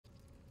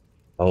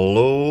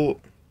Hello,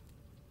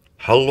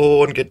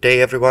 hello and good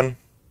day everyone.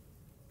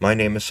 My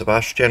name is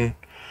Sebastian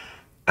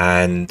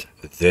and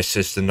this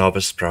is the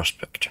Novice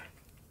Prospect.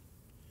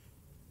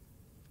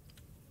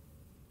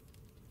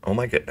 Oh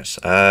my goodness,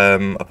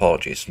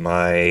 apologies,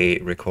 my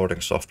recording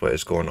software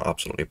is going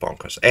absolutely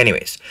bonkers.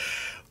 Anyways,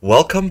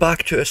 welcome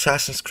back to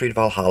Assassin's Creed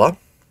Valhalla,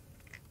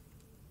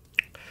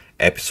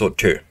 episode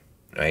 2,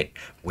 right?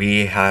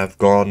 We have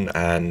gone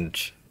and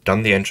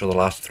done the intro the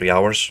last 3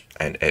 hours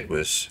and it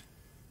was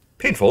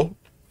painful.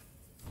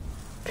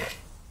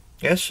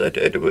 Yes,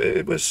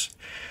 it was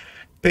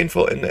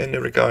painful in the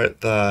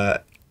regard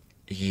that,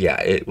 yeah,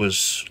 it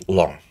was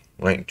long,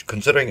 right?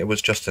 Considering it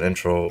was just an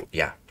intro,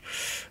 yeah.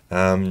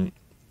 Um,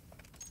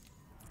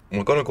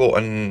 we're gonna go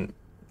and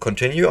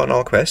continue on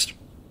our quest,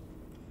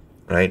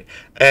 right?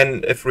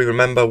 And if we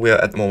remember,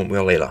 at the moment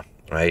we're Layla,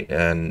 right?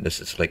 And this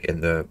is like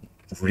in the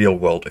real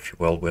world, if you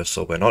will.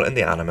 We're not in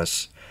the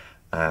Animus.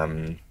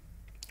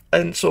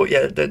 And so,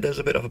 yeah, there's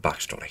a bit of a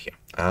backstory here.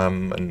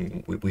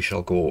 And we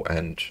shall go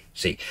and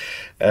see.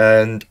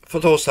 And for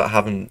those that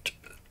haven't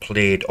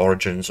played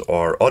Origins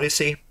or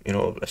Odyssey, you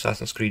know,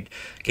 Assassin's Creed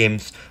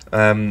games,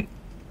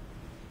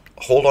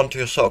 hold on to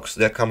your socks.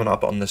 They're coming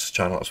up on this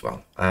channel as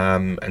well.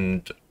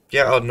 And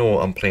yeah, I know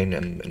I'm playing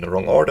in the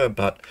wrong order,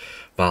 but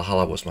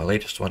Valhalla was my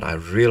latest one. I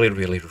really,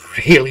 really,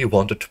 really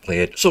wanted to play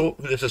it. So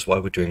this is why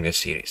we're doing this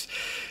series.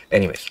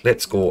 Anyways,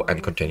 let's go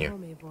and continue.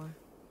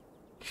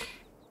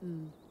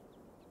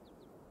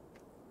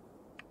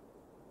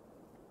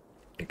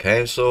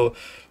 Okay, so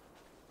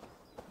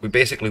we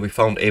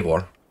found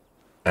Eivor,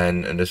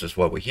 and this is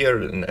why we're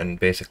here, and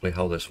basically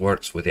how this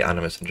works with the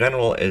Animus in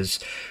general is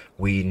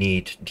we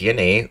need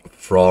DNA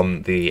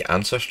from the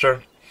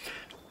ancestor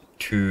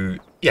to,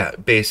 yeah,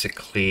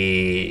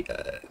 basically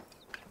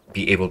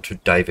be able to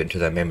dive into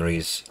their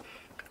memories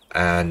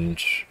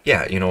and,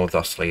 yeah, you know,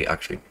 thusly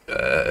actually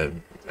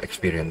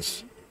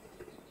experience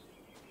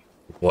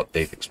what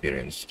they've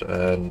experienced.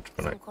 And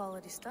when some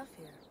quality stuff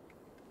here.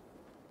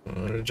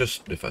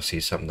 just if I see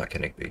something that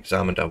can be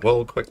examined, I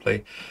will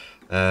quickly.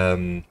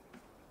 Would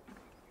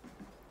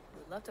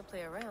love to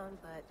play around,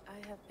 but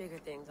I have bigger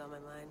things on my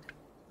mind.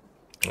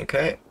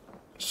 Okay,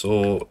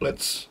 so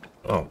let's.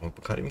 Oh, we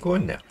can't even go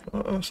in there.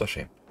 Oh, that's a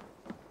shame.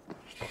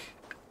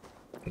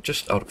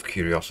 Just out of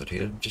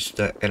curiosity, just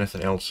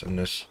anything else in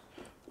this?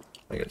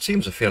 Like, it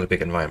seems a fairly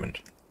big environment.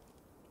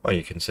 Oh,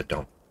 you can sit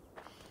down.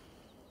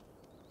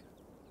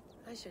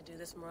 I should do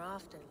this more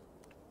often.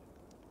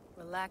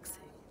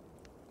 Relaxing.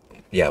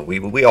 Yeah,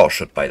 we all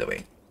should, by the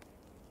way.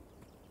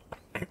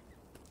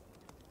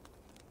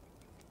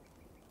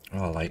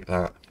 Oh, I like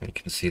that. You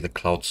can see the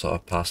clouds sort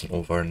of passing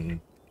over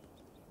and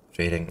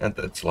fading.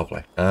 It's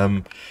lovely.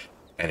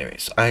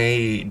 Anyways,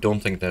 I don't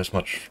think there's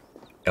much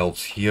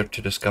else here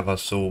to discover,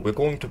 so we're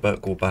going to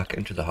go back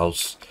into the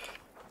house.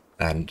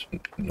 And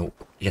no,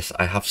 yes,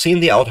 I have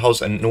seen the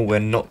outhouse, and no, we're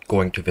not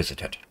going to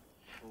visit it.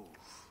 Ooh,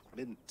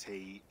 mint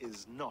tea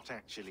is not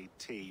actually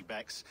tea,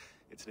 Bex.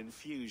 It's an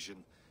infusion.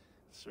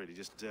 It's really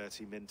just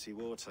dirty, minty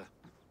water.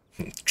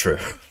 True.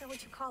 I don't care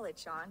what you call it,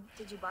 Sean.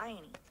 Did you buy any?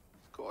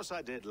 Of course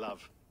I did,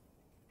 love.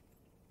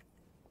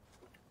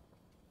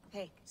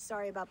 Hey,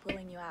 sorry about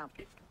pulling you out.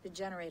 The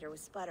generator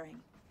was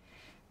sputtering.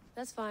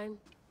 That's fine.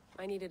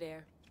 I needed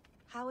air.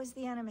 How is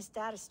the Animus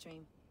data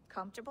stream?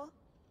 Comfortable?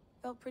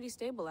 Felt pretty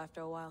stable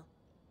after a while.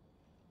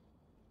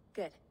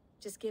 Good.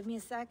 Just give me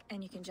a sec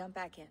and you can jump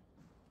back in.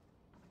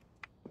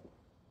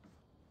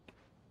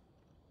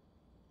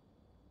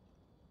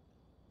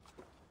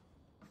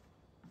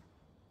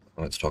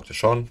 Let's talk to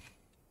Sean.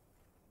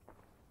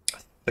 I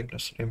think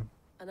that's him.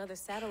 Another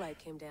satellite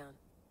came down.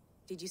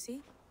 Did you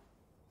see?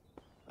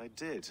 I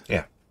did.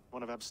 Yeah.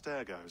 One of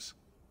Abstergo's.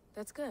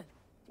 That's good.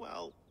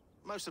 Well,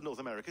 most of North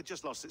America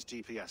just lost its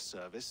GPS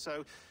service,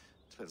 so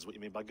depends what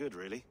you mean by good,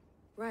 really.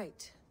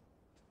 Right.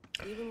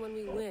 Even when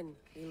we win,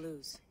 we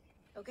lose.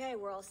 Okay,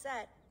 we're all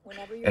set.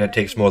 Whenever you're And it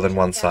ready, takes more than jump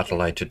one back in.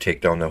 satellite to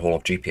take down the whole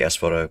of GPS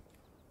for a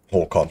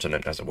whole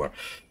continent, as it were.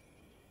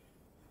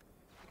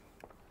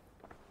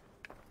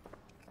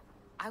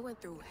 I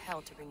went through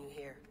hell to bring you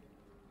here.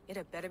 It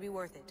had better be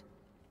worth it.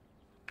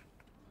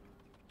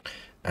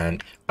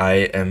 And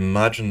I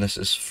imagine this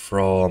is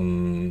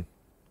from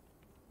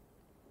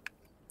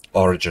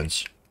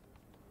Origins.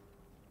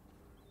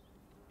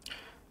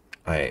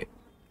 I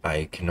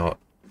cannot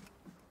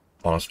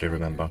honestly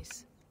remember.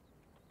 Nice.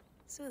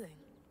 Soothing.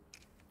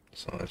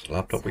 So there's a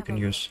laptop we Let's can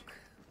have a use.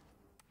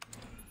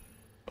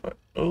 look.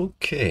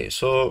 Okay,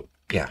 so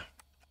yeah.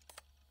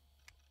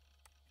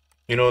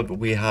 You know,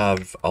 we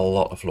have a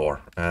lot of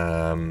lore.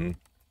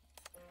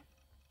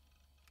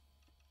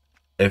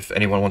 If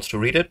anyone wants to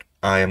read it,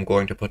 I am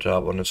going to put it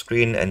up on the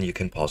screen and you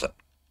can pause it.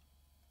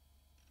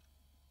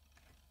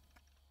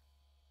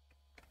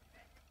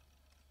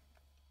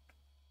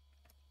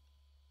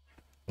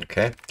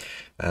 Okay,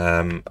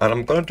 and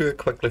I'm going to do it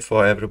quickly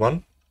for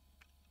everyone.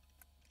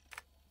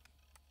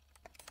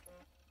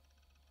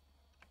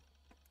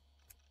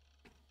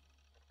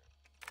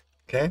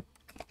 Okay.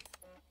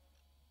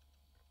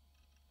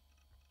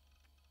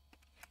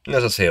 And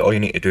as I say, all you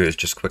need to do is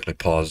just quickly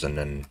pause and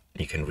then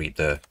You can read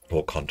the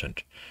whole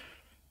content.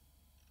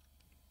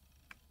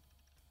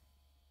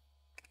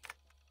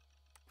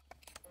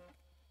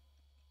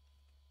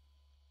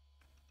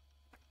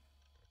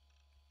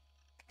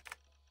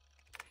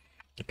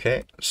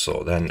 Okay,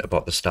 so then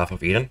about the Staff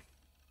of Eden,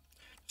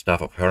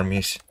 Staff of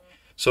Hermes.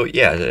 So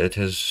yeah, it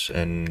is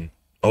in...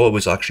 Oh, it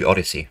was actually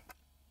Odyssey.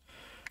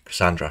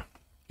 Cassandra,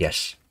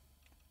 yes.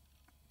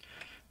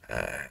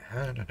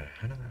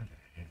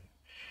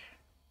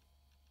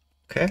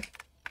 Okay.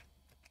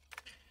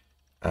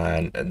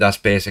 And that's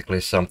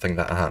basically something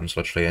that happens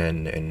literally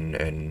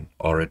in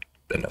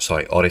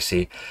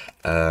Odyssey.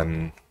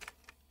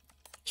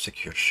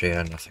 Secure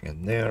share, nothing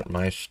in there.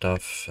 My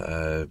stuff.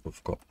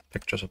 We've got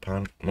pictures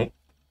apparently. Nope.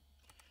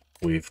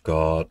 We've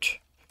got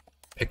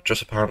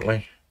pictures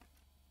apparently.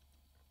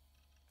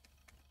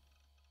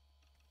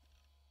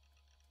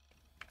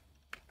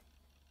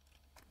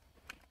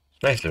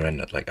 It's nicely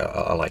rendered. Like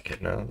I like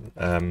it now.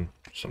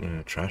 Something in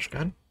a trash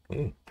can.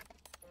 Ooh.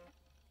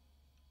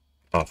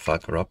 Oh, file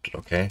corrupted.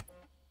 Okay.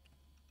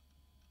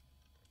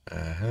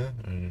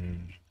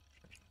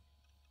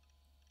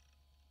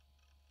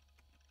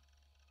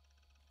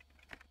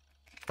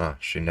 Ah,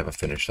 she never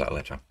finished that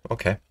letter.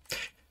 Okay.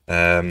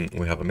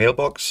 We have a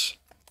mailbox.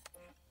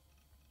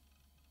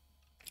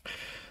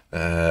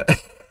 I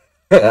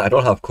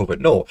don't have COVID,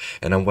 no,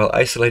 and I'm well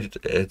isolated.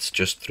 It's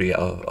just 3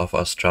 of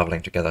us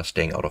traveling together,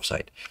 staying out of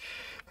sight.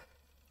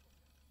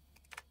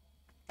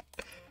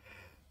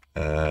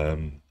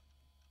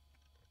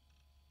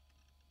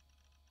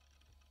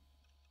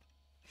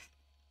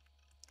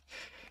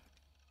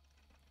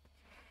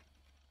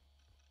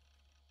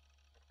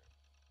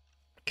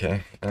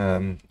 Okay.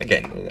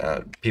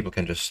 Again, people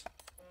can just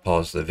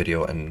pause the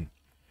video and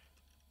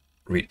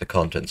read the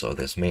contents of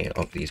these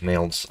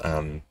mails.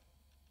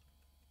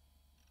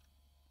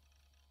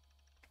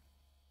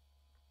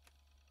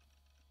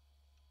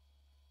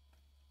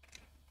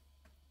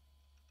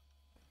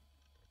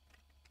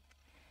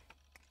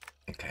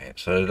 Okay,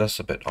 so that's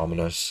a bit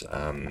ominous.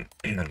 And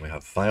we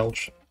have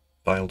files.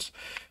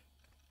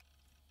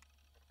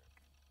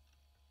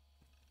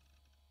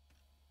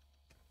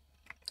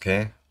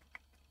 Okay.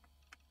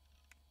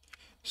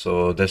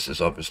 So this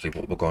is obviously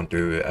what we're going to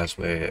do as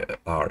we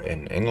are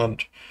in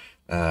England.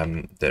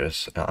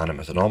 There's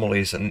animus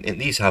anomalies, and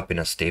these have been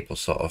a staple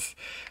sort of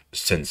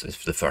since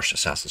the first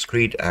Assassin's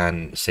Creed,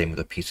 and same with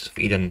the Pieces of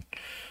Eden.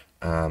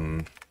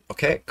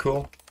 Okay,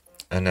 cool.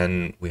 And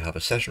then we have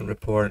a session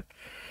report.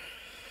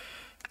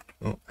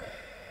 Oh.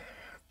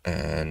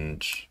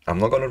 And I'm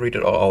not going to read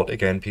it all out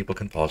again, people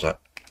can pause it.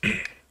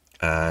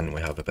 And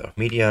we have a bit of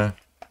media.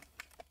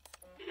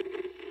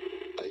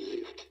 I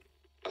lived,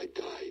 I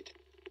died,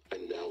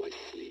 and now I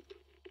sleep.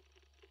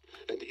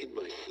 And in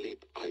my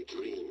sleep I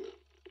dream.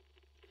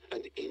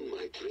 And in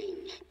my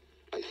dreams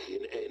I see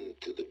an end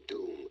to the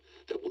doom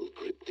that will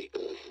grip the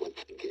earth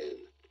once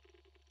again.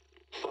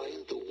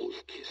 Find the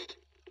wolf-kissed.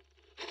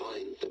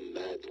 Find the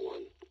mad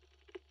one.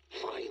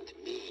 Find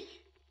me.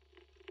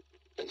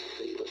 And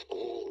save us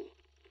all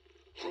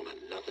from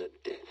another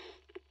death.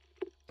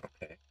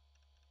 Okay.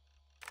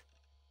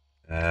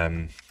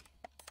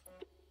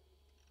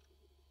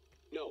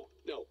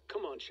 No,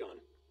 come on, Sean.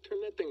 Turn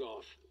that thing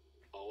off.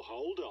 Oh,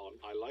 hold on.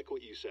 I like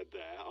what you said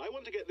there. I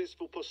want to get this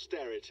for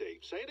posterity.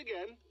 Say it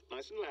again,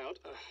 nice and loud.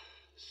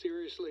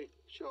 Seriously?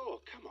 Sure,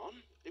 come on.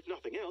 If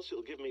nothing else,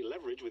 it'll give me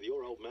leverage with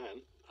your old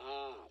man.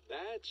 Ah,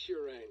 that's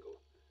your angle.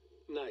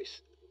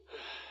 Nice.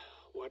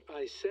 What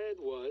I said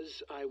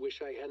was, I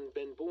wish I hadn't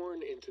been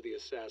born into the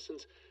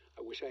Assassins.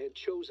 I wish I had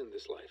chosen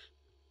this life.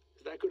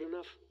 Is that good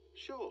enough?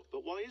 Sure,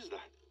 but why is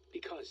that?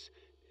 Because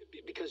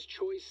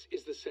choice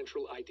is the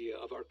central idea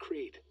of our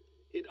creed.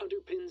 It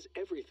underpins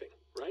everything,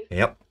 right?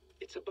 Yep.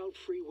 It's about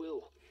free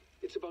will.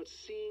 It's about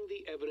seeing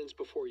the evidence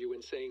before you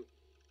and saying,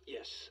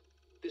 yes,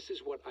 this is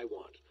what I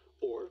want.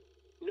 Or,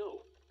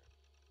 no,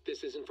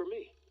 this isn't for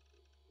me.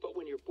 But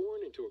when you're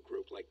born into a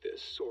group like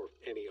this, or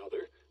any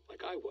other,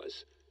 like I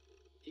was,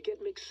 you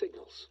get mixed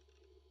signals.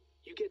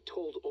 You get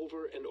told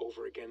over and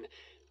over again,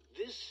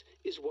 this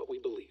is what we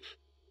believe.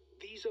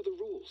 These are the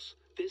rules.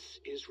 This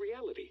is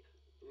reality.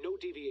 No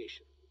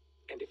deviation.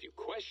 And if you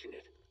question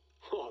it,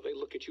 oh, they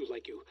look at you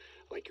like you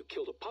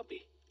killed a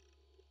puppy.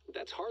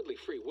 That's hardly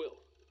free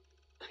will.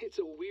 It's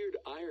a weird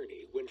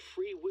irony when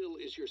free will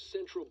is your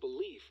central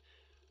belief,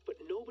 but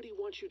nobody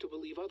wants you to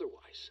believe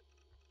otherwise.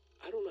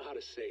 I don't know how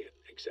to say it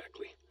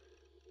exactly,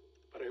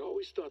 but I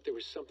always thought there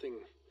was something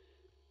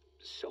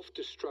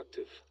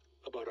self-destructive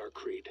about our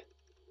creed.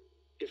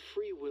 If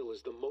free will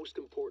is the most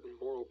important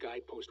moral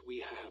guidepost we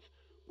have,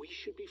 we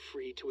should be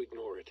free to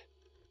ignore it.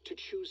 To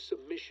choose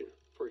submission,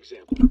 for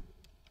example.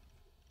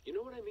 You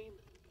know what I mean?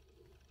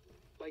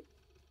 Like,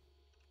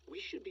 we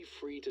should be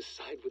free to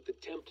side with the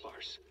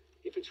Templars.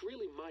 If it's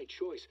really my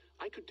choice,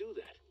 I could do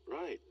that.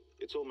 Right.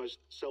 It's almost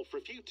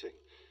self-refuting.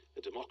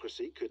 A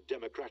democracy could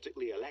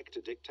democratically elect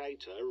a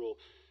dictator or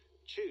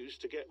choose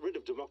to get rid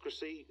of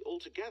democracy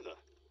altogether.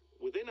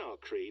 Within our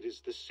creed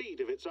is the seed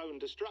of its own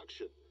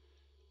destruction.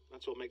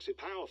 That's what makes it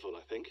powerful,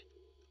 I think.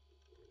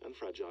 And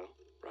fragile.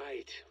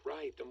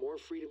 Right. The more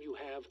freedom you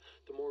have,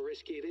 the more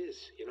risky it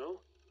is, you know?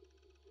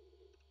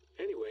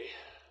 Anyway,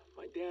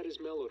 my dad has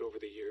mellowed over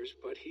the years,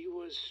 but he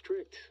was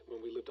strict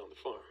when we lived on the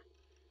farm.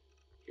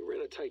 He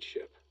ran a tight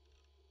ship.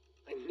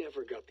 I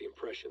never got the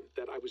impression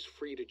that I was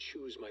free to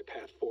choose my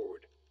path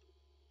forward.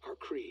 Our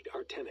creed,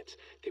 our tenets,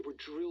 they were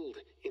drilled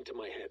into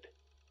my head.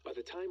 By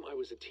the time I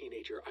was a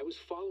teenager, I was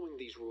following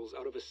these rules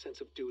out of a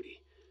sense of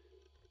duty.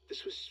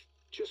 This was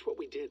just what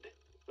we did.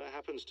 That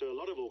happens to a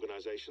lot of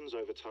organizations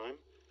over time.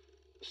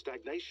 A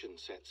stagnation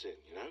sets in,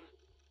 you know?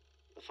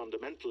 A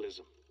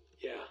fundamentalism.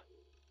 Yeah.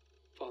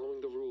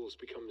 Following the rules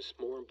becomes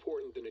more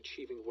important than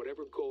achieving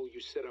whatever goal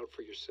you set out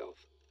for yourself.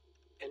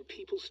 And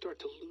people start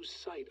to lose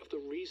sight of the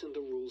reason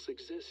the rules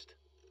exist.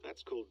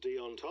 That's called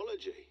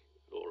deontology,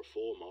 or a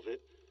form of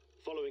it.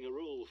 Following a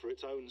rule for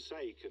its own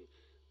sake and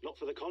not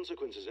for the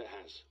consequences it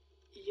has.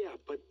 Yeah,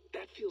 but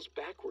that feels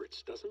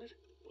backwards, doesn't it?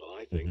 Well,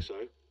 I think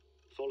so.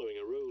 Following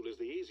a rule is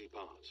the easy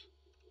part.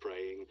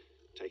 Praying,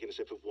 taking a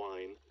sip of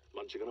wine,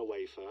 munching on a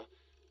wafer.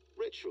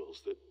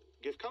 Rituals that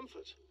give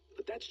comfort.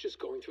 But that's just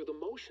going through the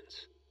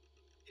motions.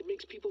 It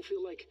makes people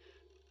feel like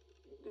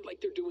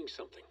they're doing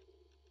something.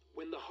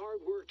 When the hard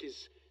work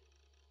is,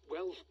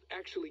 well,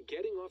 actually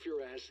getting off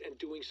your ass and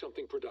doing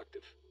something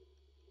productive.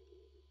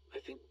 I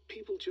think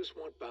people just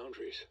want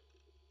boundaries.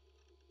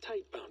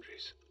 Tight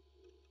boundaries.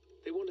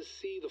 They want to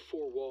see the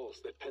four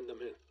walls that pen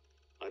them in.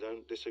 I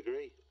don't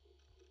disagree.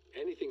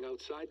 Anything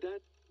outside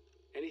that,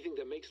 anything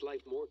that makes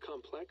life more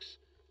complex,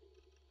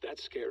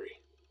 that's scary.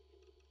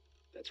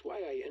 That's why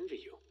I envy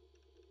you.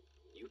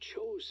 You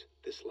chose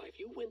this life.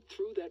 You went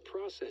through that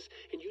process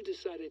and you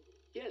decided,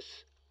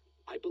 yes,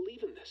 I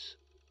believe in this.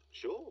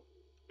 Sure.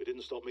 It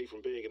didn't stop me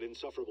from being an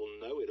insufferable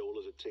know-it-all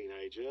as a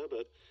teenager,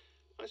 but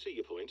I see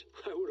your point.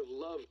 I would have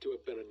loved to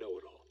have been a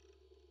know-it-all.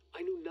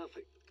 I knew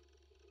nothing.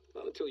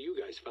 Not until you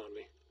guys found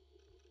me.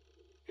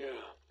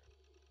 Yeah.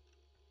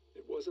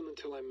 It wasn't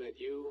until I met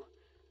you,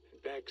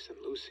 and Bex and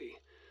Lucy,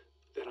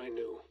 that I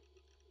knew.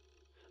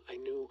 I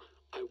knew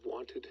I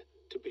wanted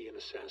to be an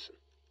assassin.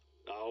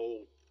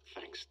 Oh,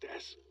 thanks,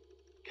 Des.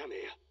 Come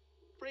here.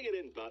 Bring it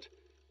in, bud.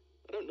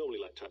 I don't normally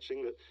like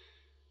touching, but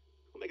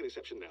I'll make an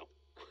exception now.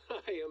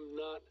 I am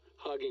not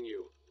hugging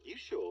you. You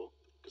sure?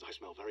 Because I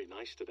smell very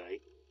nice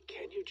today.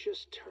 Can you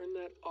just turn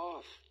that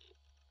off?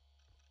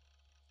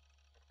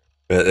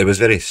 It was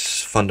very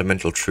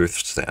fundamental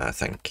truths there, I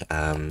think.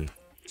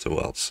 So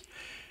what else?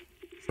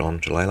 From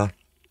Layla?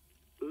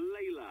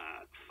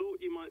 Layla, thought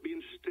you might be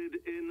interested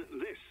in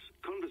this.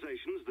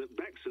 Conversations that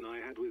Bex and I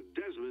had with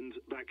Desmond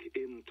back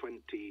in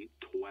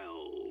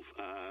 2012.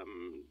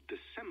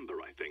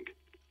 December, I think.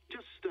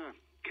 Just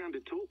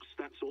candid talks,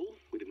 that's all.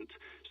 We didn't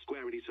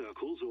square any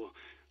circles or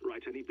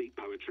write any beat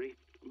poetry.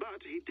 But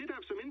he did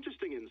have some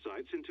interesting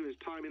insights into his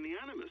time in the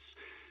Animus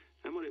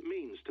and what it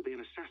means to be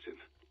an assassin.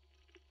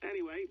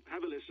 Anyway,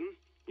 have a listen.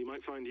 You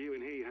might find you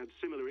and he had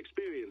similar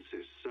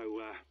experiences. So,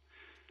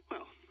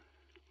 well,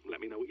 let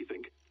me know what you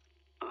think.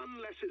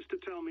 Unless it's to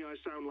tell me I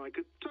sound like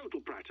a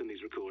total prat in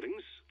these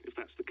recordings. If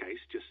that's the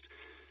case, just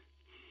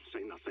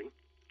say nothing.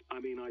 I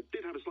mean, I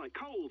did have a slight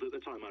cold at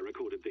the time I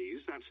recorded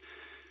these. That's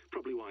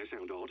probably why I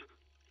sound odd.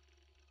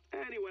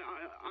 Anyway,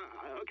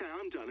 okay,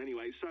 I'm done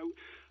anyway. So,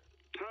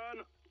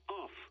 turn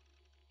off.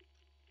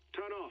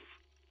 Turn off.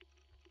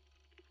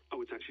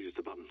 Oh, it's actually just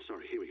a button.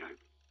 Sorry, here we go.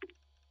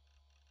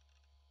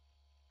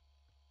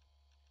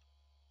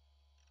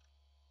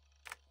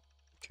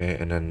 Okay,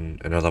 and then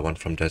another one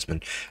from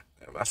Desmond.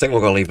 I think we're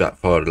going to leave that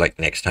for like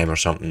next time or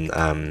something.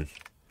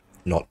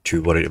 Not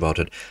too worried about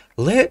it.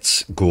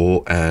 Let's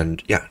go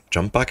and, yeah,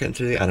 jump back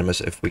into the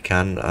Animus if we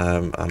can.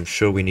 I'm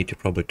sure we need to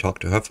probably talk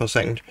to her for a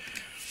second.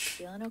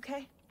 Feeling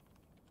okay?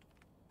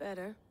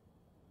 Better.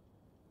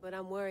 But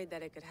I'm worried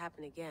that it could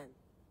happen again.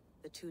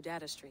 The two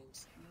data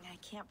streams. I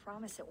can't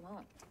promise it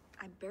won't.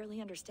 I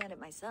barely understand it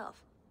myself.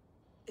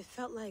 It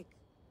felt like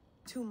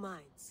two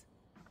minds,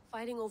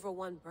 fighting over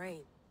one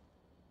brain.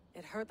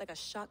 It hurt like a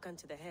shotgun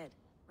to the head.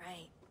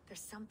 Right. There's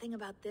something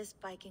about this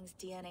Viking's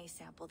DNA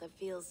sample that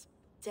feels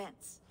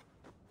dense,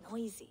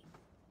 noisy.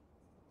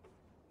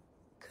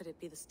 Could it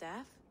be the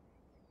staff?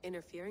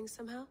 Interfering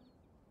somehow?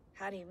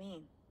 How do you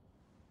mean?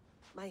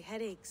 My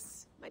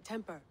headaches, my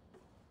temper.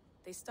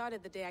 They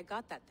started the day I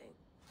got that thing.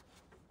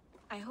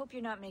 I hope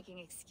you're not making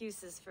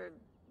excuses for,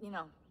 you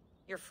know,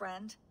 your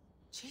friend.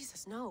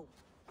 Jesus, no.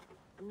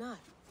 I'm not.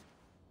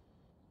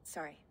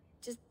 Sorry.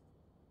 Just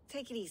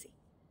take it easy.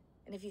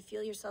 And if you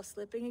feel yourself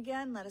slipping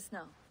again, let us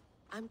know.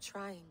 I'm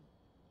trying.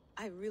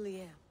 I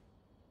really am.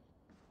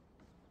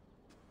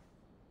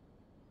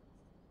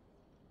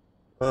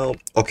 Well,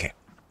 okay.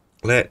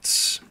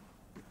 Let's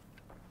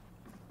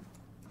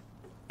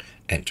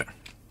enter.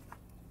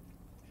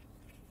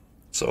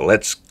 So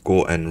let's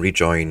go and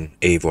rejoin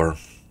Eivor.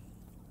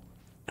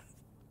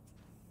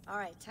 All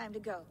right, time to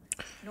go.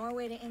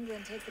 Norway to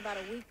England takes about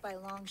a week by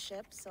long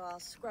ship, so I'll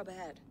scrub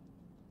ahead.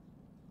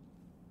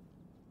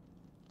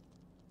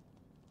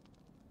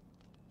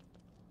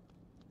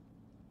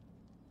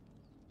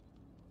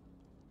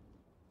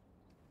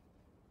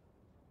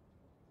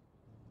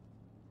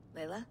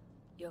 Layla,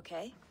 you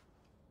okay?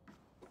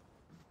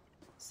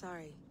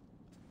 Sorry.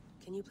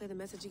 Can you play the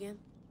message again?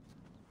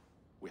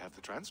 We have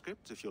the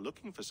transcript. If you're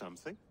looking for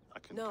something, I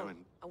can go No,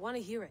 and... I want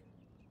to hear it.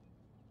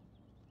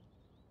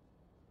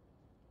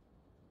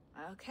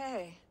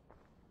 Okay.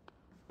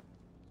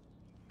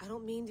 I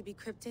don't mean to be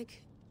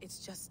cryptic.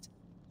 It's just...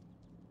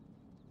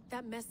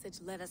 that message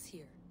led us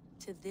here.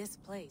 To this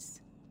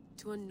place.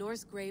 To a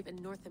Norse grave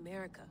in North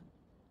America.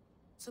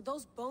 So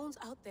those bones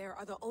out there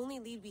are the only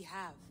lead we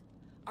have.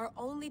 Our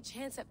only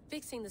chance at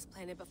fixing this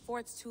planet before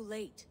it's too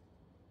late.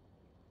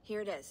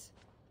 Here it is.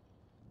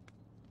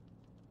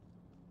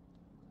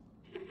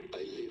 I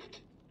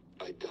lived,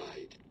 I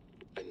died,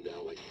 and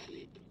now I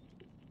sleep.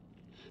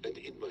 And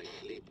in my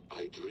sleep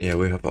I dream. Yeah,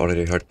 we have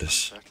already heard this.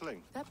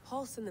 Settling. That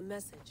pulse in the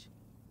message.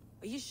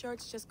 Are you sure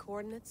it's just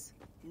coordinates?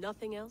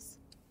 Nothing else?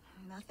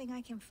 Nothing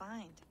I can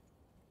find.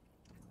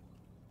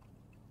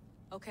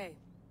 Okay,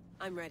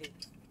 I'm ready.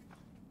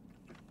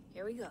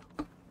 Here we go.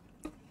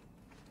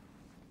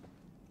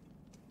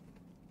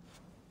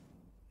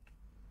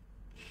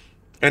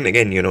 And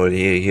again, you know,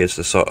 here's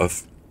the sort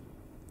of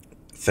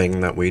thing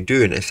that we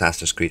do in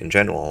Assassin's Creed in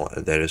general.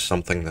 There is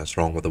something that's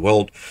wrong with the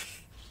world,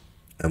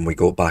 and we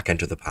go back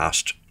into the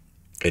past,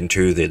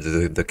 into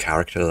the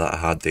character that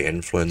had the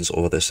influence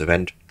over this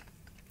event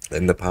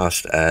in the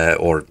past,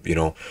 or, you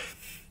know,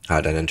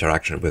 had an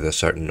interaction with a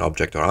certain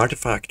object or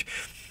artifact,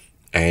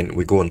 and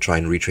we go and try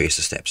and retrace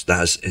the steps.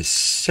 That's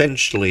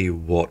essentially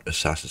what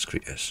Assassin's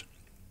Creed is.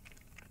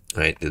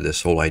 Right?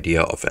 This whole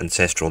idea of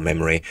ancestral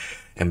memory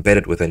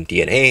embedded within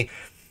DNA,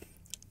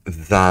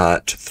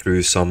 that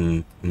through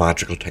some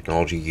magical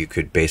technology you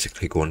could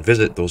basically go and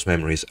visit those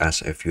memories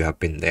as if you have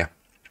been there.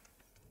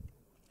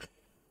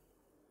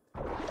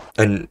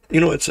 And, you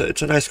know, it's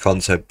a nice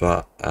concept,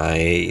 but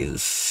I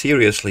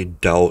seriously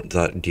doubt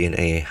that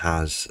DNA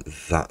has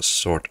that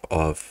sort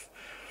of,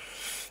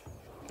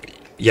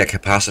 yeah,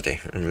 capacity.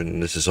 I mean,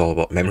 this is all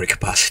about memory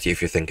capacity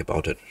if you think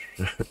about it.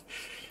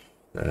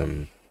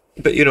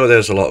 But, you know,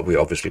 there's a lot we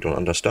obviously don't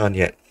understand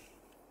yet.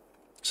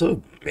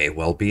 So, it may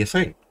well be a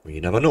thing.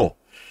 You never know.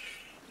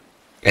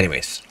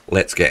 Anyways,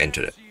 let's get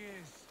into it.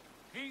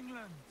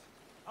 England,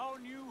 our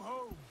new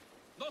home.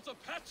 Not a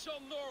patch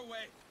on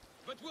Norway,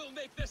 but we'll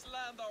make this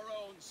land our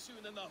own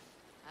soon enough.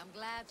 I'm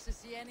glad to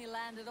see any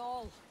land at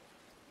all,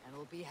 and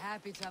will be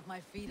happy to have my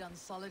feet on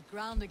solid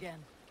ground again.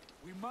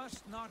 We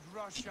must not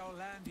rush our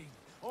landing.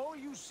 All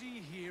you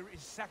see here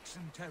is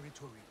Saxon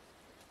territory.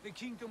 The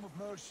Kingdom of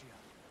Mercia,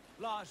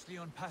 largely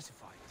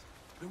unpacified.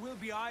 There will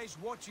be eyes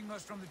watching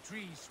us from the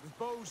trees, with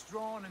bows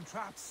drawn and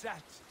traps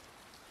set.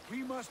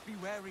 We must be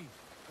wary.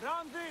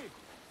 Randi,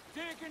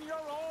 dig in your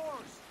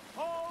oars.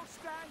 Hold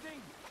standing.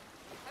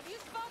 Have you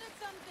spotted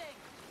something?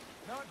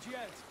 Not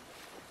yet.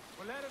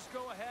 But let us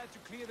go ahead to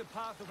clear the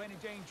path of any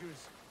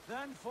dangers.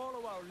 Then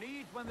follow our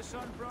lead when the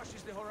sun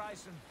brushes the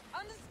horizon.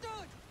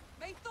 Understood.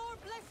 May Thor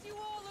bless you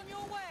all on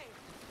your way.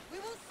 We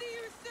will see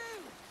you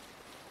soon.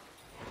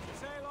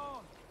 Sail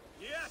on.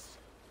 Yes,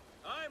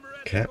 I'm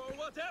ready Okay. for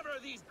whatever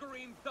these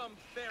green-thumbed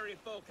fairy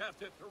folk have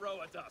to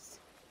throw at us.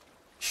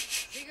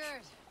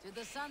 Sigurd, do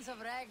the sons of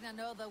Ragnar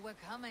know that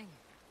we're coming?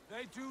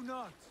 They do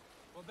not,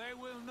 but they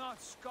will not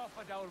scoff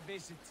at our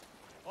visit.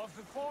 Of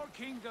the 4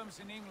 kingdoms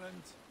in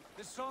England,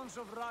 the sons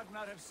of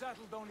Ragnar have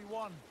settled only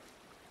one.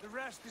 The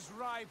rest is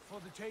ripe for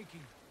the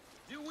taking.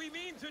 Do we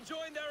mean to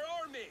join their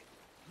army?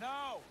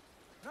 No,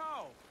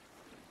 no.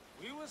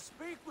 We will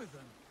speak with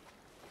them,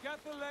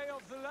 get the lay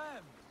of the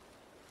land,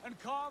 and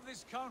carve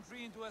this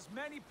country into as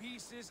many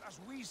pieces as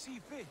we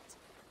see fit.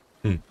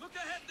 Look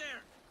ahead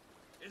there!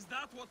 Is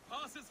that what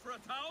passes for a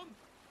town?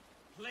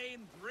 Plain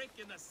brick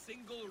in a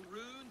single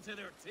rune to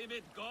their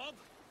timid god?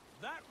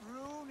 That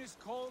rune is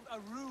called a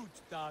root,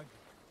 Dag.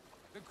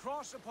 The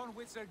cross upon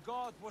which their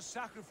god was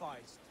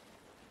sacrificed.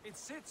 It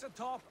sits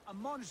atop a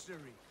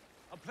monastery,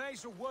 a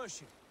place of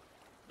worship.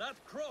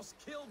 That cross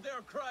killed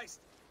their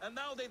Christ, and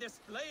now they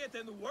display it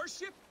in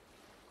worship?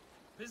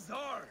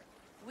 Bizarre.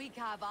 We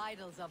carve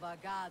idols of our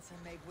gods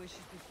and make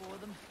wishes before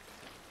them.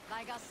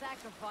 Like our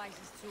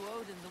sacrifices to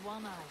Odin the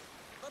One-Eyed.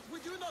 But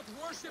we do not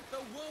worship the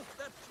wolf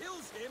that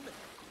kills him.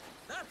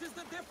 That is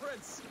the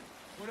difference.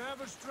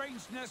 Whatever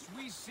strangeness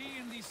we see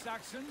in these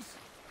Saxons,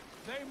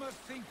 they must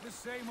think the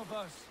same of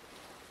us.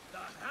 The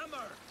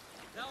hammer.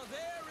 Now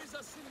there is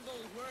a symbol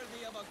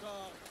worthy of a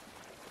god.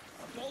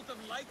 A bolt of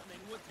lightning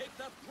would take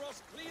that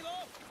cross clean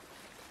off.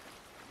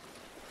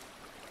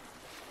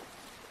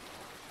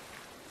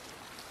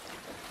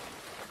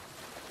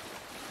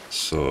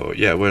 So,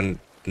 yeah, we're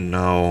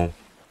now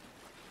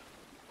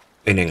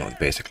in England,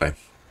 basically.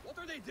 What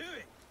are they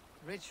doing?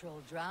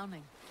 Ritual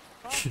drowning.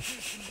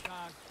 Baptism,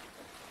 Dag.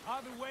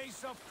 Are the ways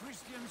of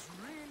Christians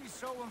really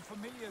so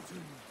unfamiliar to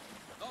you?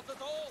 Not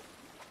at all.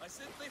 I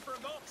simply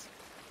forgot.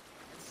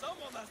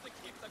 Someone has to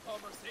keep the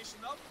conversation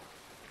up.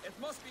 It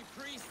must be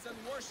priests and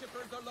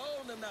worshippers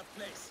alone in that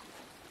place.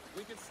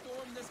 We could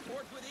storm this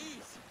port with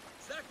ease.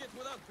 Sack it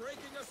without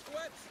breaking a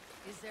sweat.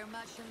 Is there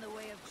much in the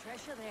way of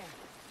treasure there?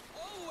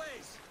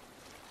 Always.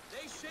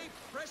 They shape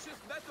precious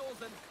metals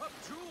and cut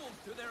jewels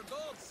to their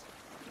gods.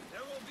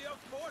 There will be a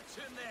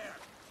fortune there.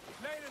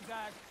 Later,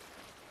 Dag.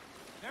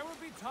 There will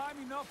be time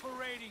enough for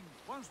raiding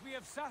once we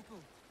have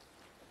settled.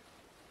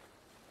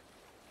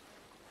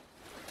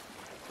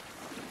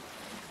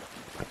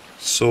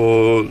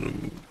 So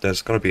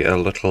there's gonna be a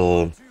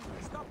little,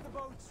 Stop the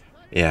boats.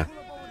 yeah. Pull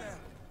up over there.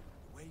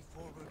 The way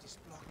forward is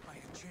blocked by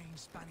a chain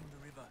spanning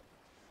the river.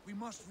 We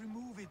must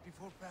remove it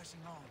before passing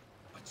on.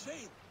 A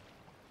chain?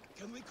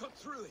 Can we cut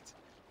through it?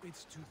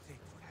 It's too thick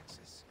for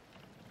access.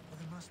 But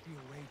there must be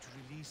a way to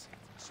release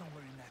it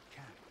somewhere in that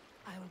camp.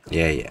 I will go.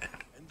 Yeah, yeah.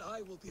 And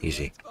I will be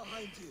Easy. right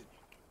behind you.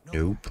 No,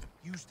 Nope.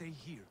 you stay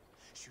here.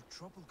 Should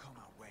trouble come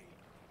our way,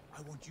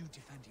 I want you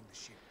defending the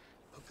ship.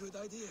 A good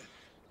idea.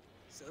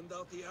 Send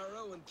out the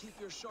arrow and keep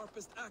your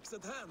sharpest axe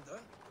at hand, huh?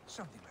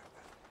 Something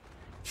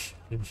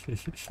like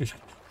that.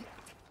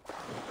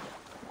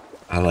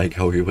 I like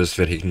how he was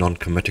very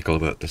non-committal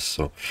about this.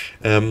 So,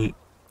 and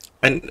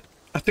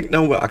I think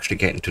now we're actually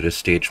getting to the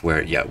stage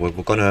where, yeah, we're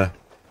gonna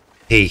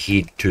pay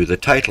heed to the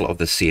title of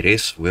the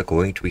series. We're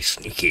going to be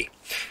sneaky,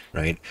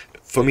 right?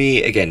 For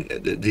me, again,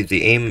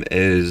 the aim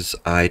is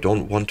I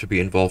don't want to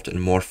be involved in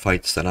more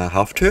fights than I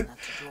have to. Not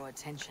to draw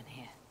attention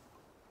here.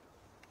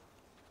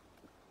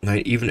 Now,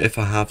 even if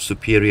I have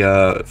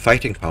superior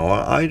fighting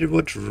power, I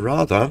would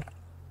rather,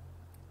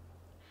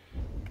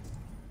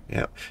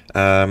 yeah,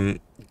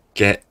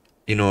 get,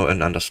 you know,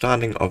 an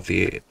understanding of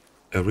the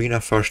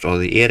arena first, or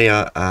the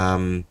area,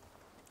 and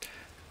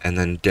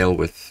then deal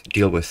with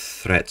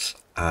threats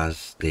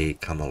as they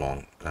come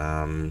along.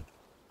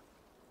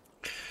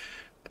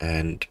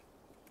 And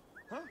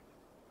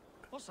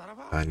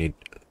I need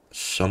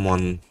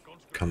someone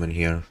come in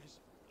here.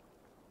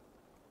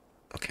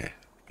 Okay.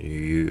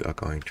 You are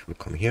going to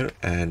come here,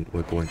 and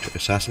we're going to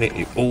assassinate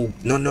you. Oh,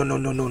 no, no, no,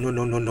 no, no, no,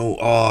 no, no, no.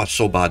 Oh,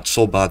 so bad,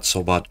 so bad,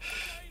 so bad.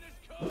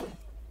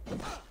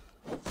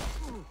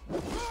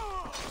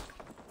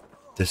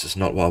 This is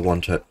not what I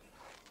wanted.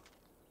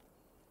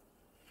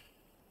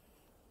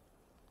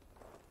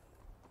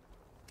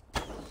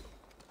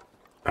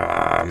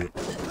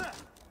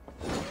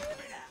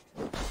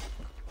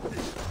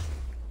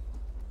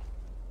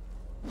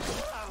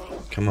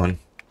 Come on.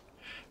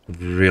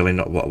 Really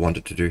not what I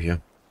wanted to do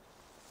here.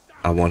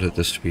 I wanted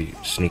this to be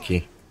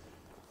sneaky.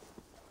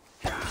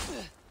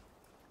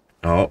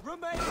 Oh.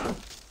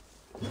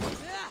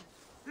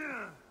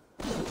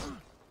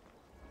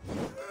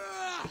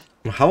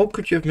 How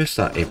could you have missed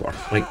that, Eivor?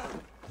 Like,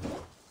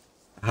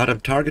 I had him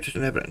targeted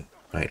and everything.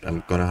 Right,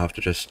 I'm gonna have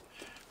to just...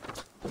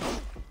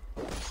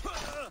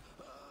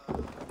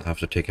 have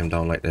to take him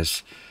down like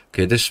this.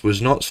 Okay, this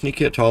was not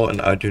sneaky at all, and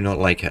I do not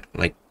like it.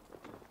 Like,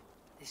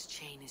 This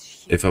chain is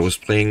huge. if I was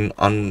playing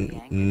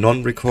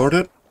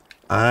non-recorded,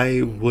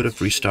 I would have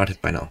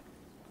restarted by now.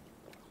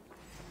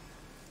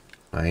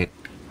 Right.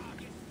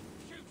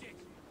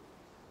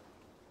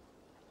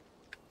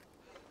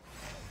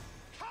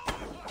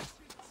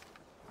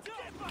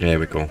 There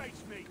we go.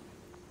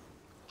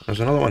 There's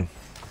another one.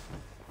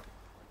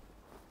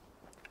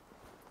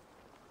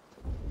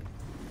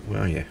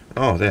 Where are you?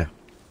 Oh, there.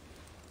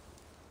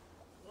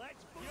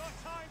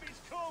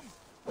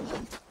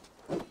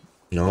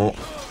 No.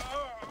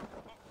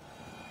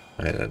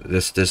 Right,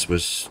 this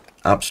was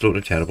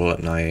absolutely terrible,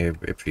 and I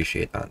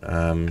appreciate that.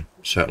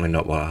 Certainly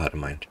not what I had in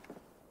mind.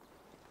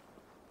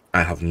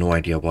 I have no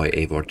idea why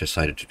Eivor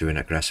decided to do an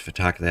aggressive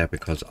attack there,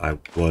 because I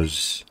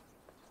was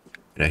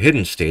in a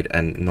hidden state,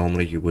 and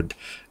normally you would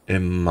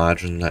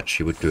imagine that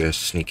she would do a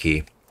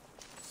sneaky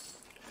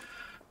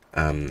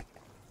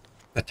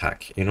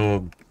attack. You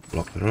know,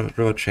 block the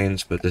road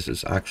chains, but this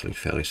is actually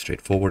fairly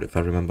straightforward if I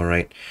remember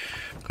right,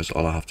 because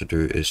all I have to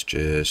do is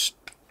just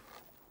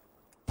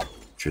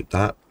shoot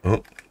that.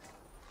 Oh.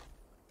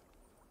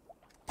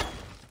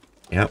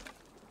 Yep.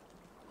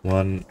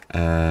 1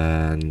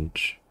 and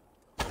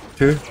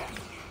 2. The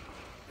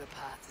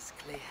path is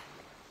clear.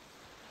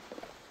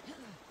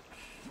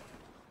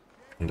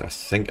 And I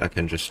think I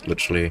can just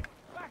literally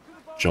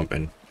jump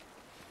in.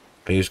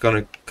 Are you just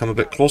gonna come a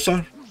bit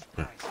closer?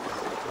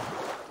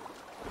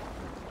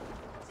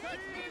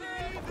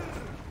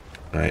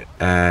 Right,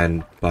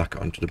 and back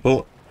onto the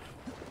boat.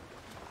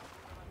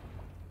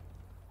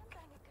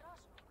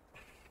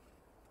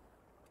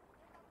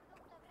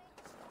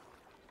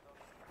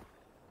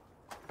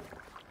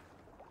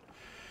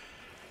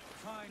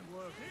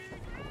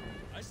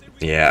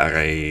 Yeah,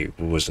 I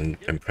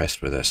wasn't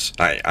impressed with this.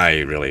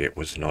 I really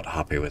was not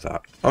happy with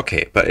that.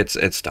 Okay, but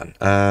it's done.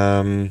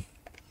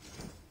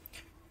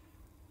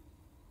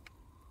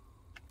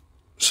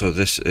 So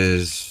this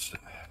is...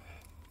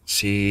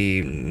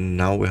 See,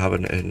 now we have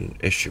an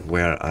issue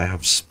where I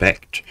have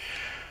specced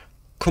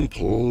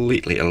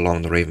completely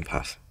along the Raven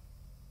path.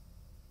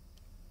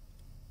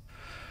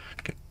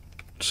 Okay.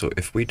 So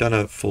if we done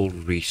a full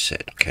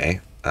reset,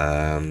 okay,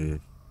 I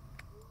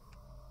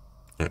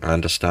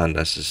understand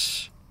this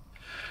is...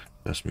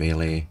 That's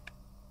melee.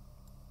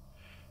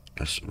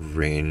 That's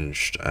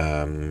ranged.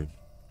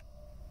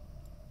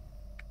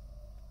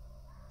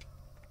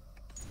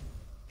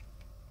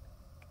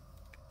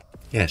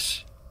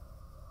 Yes.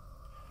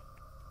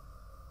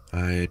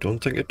 I don't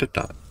think it did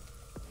that.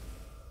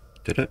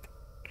 Did it?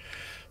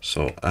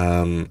 So,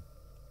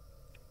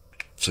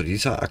 So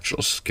these are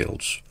actual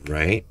skills,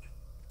 right?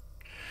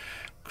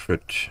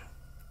 Crit,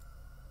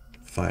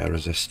 fire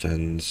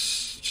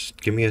resistance. Just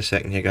give me a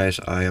second here, guys.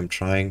 I am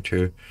trying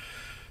to...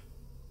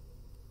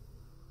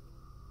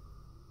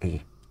 Ooh,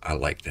 I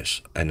like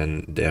this. And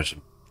then there's...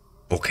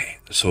 Okay,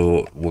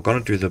 so we're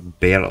going to do the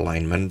bear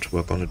alignment.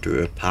 We're going to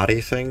do a parry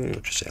thing,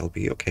 which is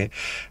LB, okay.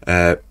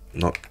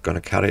 Not going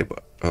to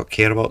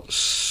care about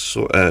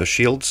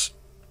shields.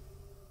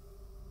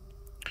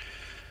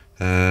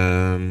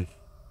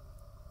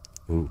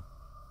 Ooh.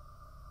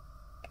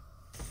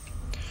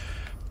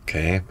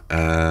 Okay,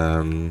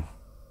 don't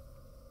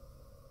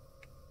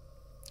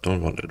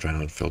want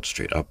adrenaline filled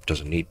straight up,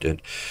 doesn't need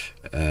it.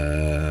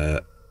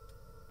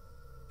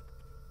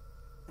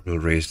 We'll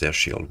raise their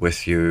shield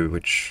with you,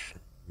 which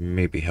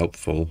may be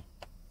helpful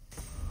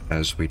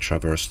as we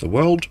traverse the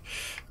world.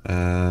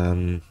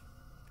 Okay,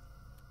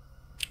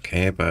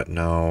 but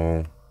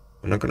now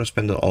I'm not going to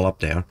spend it all up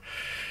there.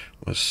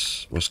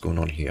 What's going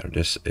on here?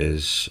 This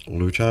is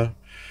looter.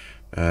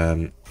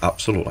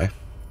 Absolutely.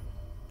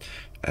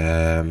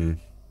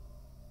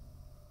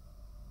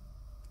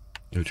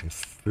 Looting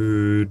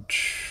food.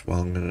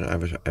 Well, I'm gonna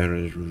have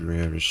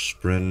a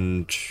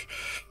sprint.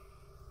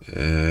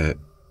 Yeah,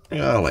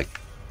 I like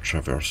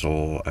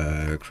traversal.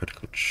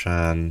 Critical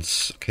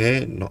chance.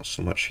 Okay, not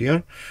so much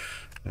here.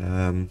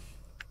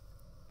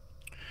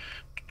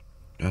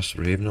 That's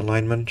Raven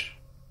alignment.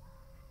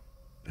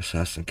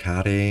 Assassin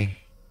carry.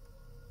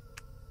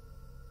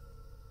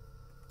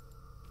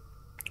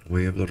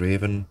 Way of the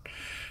Raven.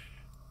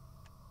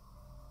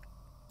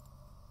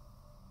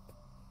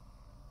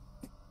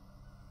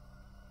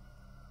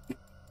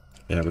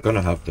 Yeah, we're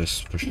gonna have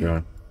this for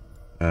sure.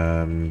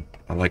 I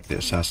like the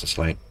assassin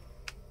slate.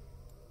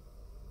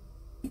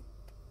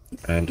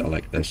 And I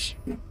like this.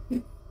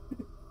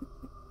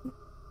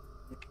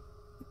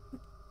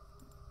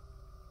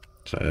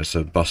 So it's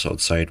a bus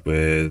outside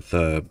with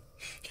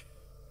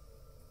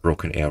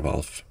broken air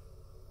valve.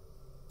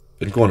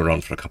 Been going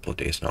around for a couple of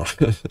days now.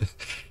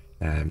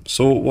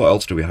 So what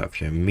else do we have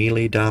here?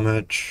 Melee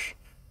damage.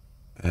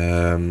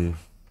 I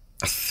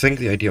think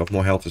the idea of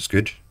more health is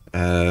good.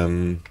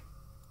 I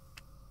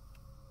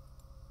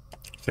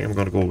think I'm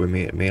going to go with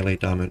melee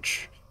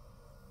damage.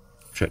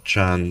 Crit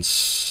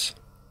chance.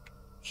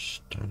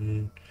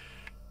 Stun.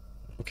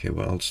 Okay,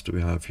 what else do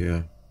we have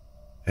here?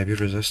 Heavy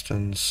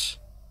resistance.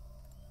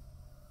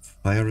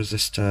 Fire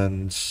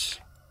resistance.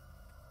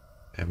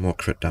 And more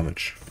crit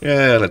damage.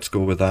 Yeah, let's go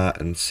with that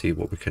and see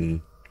what we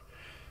can...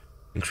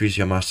 Increase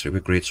your mastery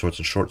with great swords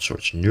and short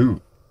swords.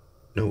 No.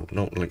 No,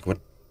 like what?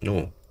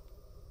 No.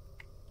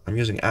 I'm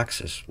using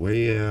axes.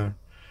 Where...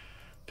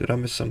 Did I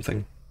miss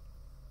something?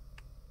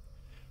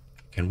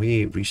 Can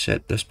we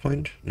reset this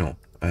point? No.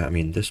 I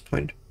mean this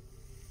point.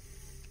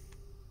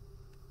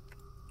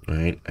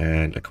 Right,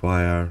 and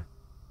acquire...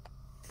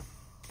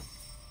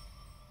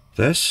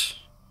 this.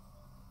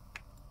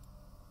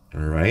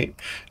 Alright,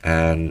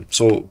 and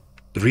so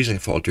the reason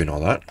for doing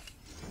all that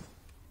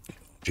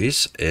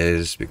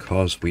is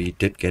because we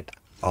did get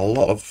a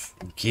lot of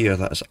gear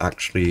that is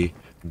actually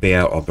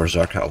bear or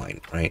berserker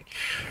aligned, right?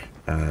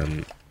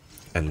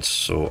 And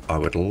so I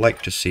would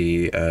like to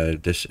see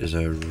this is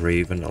a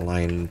raven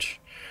aligned.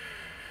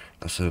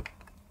 That's a...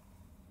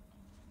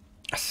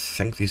 I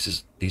think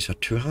these are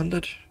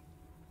two-handed.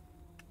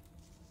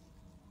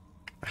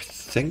 I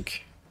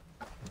think.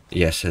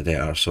 Yes, they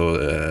are.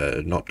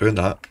 So not doing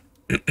that.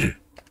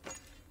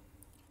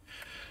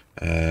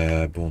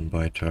 Bone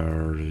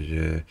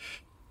biter.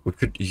 We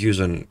could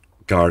use a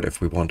guard if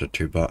we wanted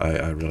to, but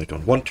I really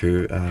don't want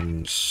to.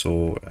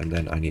 So, and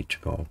then I need to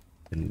go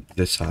in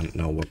this hand.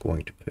 Now we're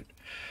going to put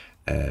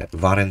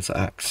Varen's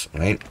axe,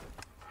 right?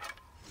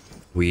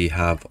 We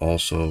have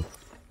also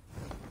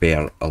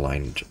bear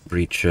aligned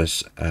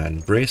breeches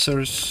and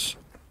bracers,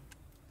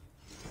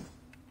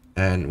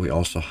 and we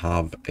also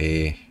have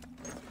a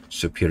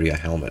superior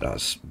helmet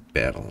as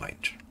bear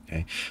aligned.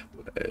 Okay.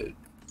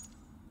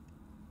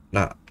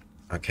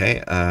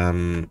 Okay,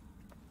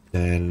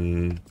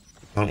 then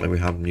apparently we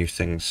have new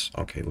things.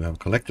 Okay, we have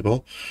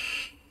collectible.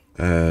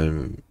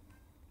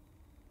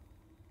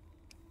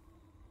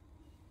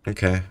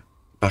 Okay,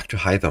 back to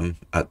hide them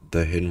at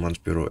the Hidden Ones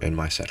Bureau in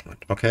my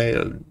settlement.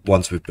 Okay,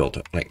 once we've built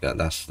it, like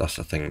that's the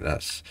thing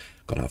that's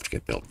gonna have to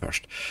get built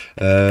first.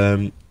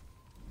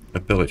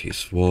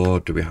 Abilities,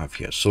 what do we have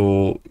here?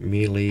 So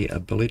melee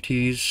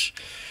abilities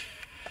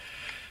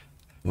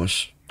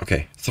was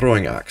okay.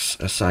 Throwing axe,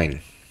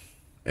 assign.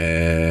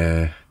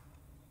 A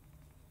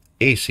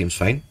seems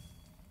fine.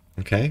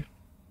 Okay.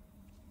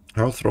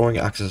 Hurl throwing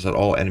axes at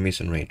all enemies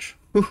in range.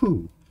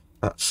 Woohoo!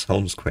 That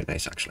sounds quite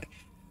nice, actually.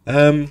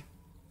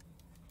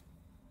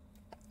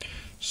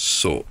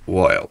 So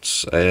what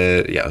else?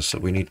 Yeah, so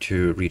we need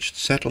to reach the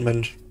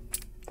settlement.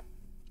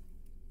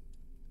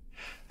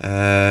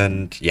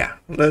 And yeah,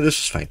 this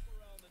is fine.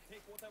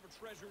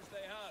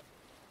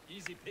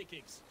 Easy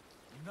pickings.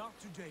 Not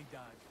today,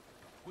 Dad.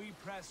 We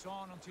press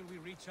on until we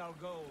reach our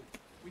goal.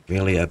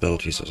 Melee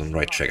abilities is on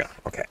right trigger.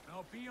 Okay.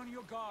 Now be on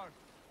your guard.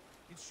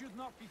 It should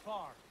not be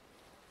far.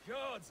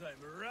 Gods, I'm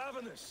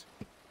ravenous.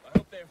 I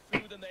hope they have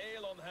food and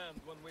ale on hand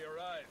when we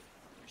arrive.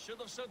 We should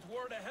have sent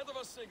word ahead of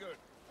us, Sigurd,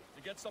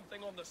 to get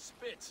something on the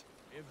spit.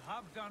 If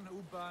Halfdan,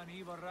 Ubba, and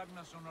Eivor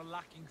Ragnarsson are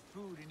lacking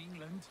food in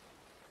England,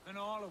 then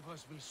all of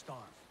us will starve.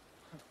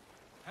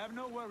 Have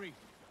no worry.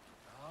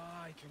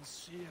 Ah, I can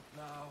see it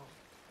now.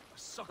 A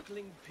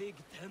suckling pig,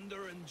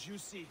 tender and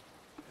juicy.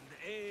 And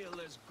the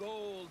ale as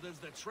gold as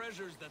the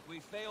treasures that we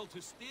failed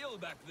to steal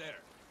back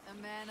there.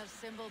 A man of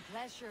simple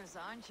pleasures,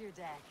 aren't you,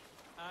 Dak?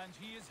 And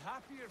he is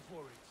happier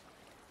for it.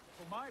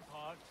 For my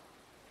part,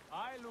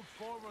 I look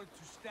forward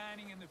to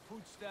standing in the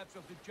footsteps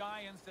of the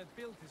giants that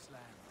built this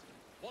land.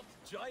 What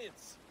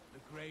giants? The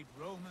great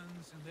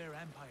Romans and their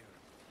empire.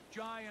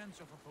 Giants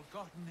of a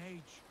forgotten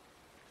age.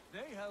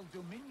 They held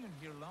dominion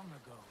here long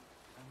ago,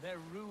 and their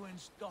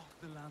ruins dot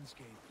the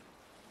landscape.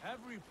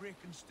 Every brick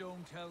and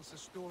stone tells a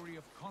story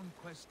of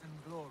conquest and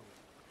glory.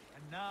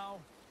 And now,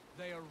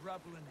 they are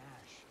rubble and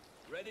ash.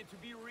 Ready to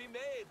be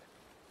remade.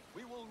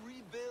 We will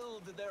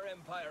rebuild their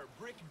empire,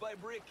 brick by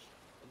brick,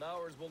 and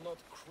ours will not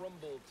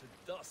crumble to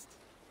dust.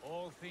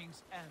 All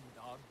things end,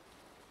 Dog.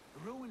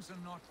 The ruins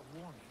are not a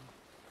warning.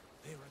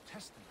 They are a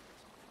testament.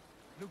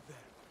 Look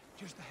there,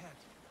 just ahead,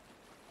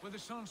 where the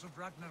sons of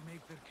Ragnar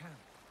make their camp.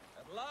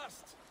 At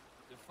last,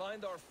 to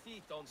find our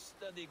feet on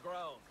steady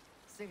ground.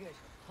 Sigurd,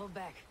 hold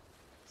back.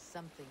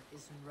 Something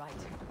isn't right.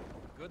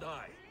 Good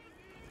eye.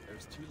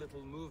 There's too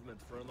little movement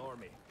for an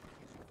army.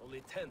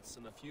 Only tents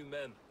and a few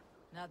men.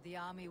 Not the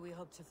army we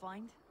hope to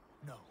find?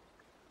 No.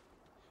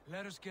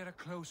 Let us get a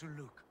closer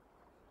look.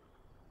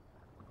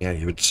 Yeah,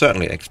 you would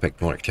certainly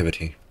expect more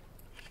activity.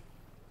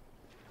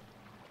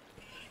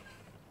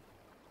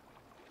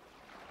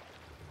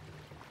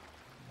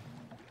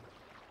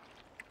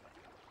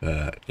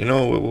 You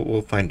know,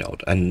 we'll find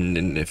out.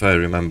 And if I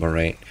remember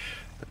right,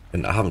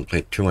 and I haven't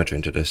played too much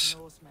into this,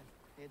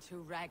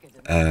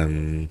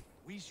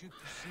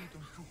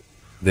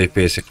 they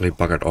basically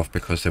buggered off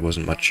because there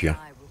wasn't much here.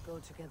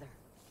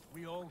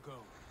 We all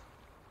go.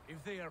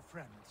 If they are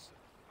friends,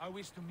 I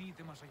wish to meet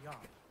them as a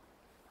yard.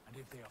 And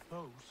if they are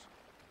foes,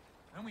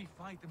 then we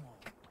fight them all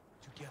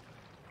together.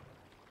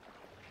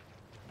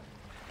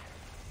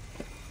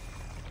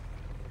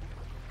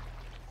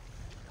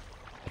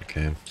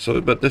 Okay, so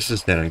but this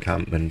is their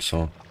encampment,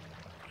 so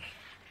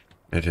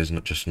it is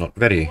not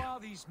very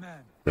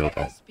built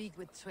up. Speak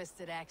with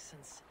twisted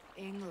accents.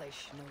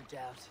 English, no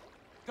doubt.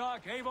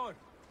 Doc, Eivor,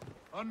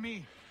 on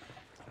me.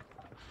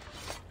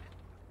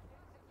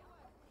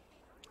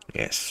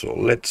 Yes, so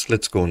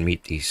let's go and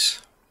meet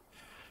these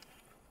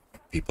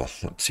people.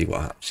 Let's see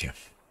what happens here.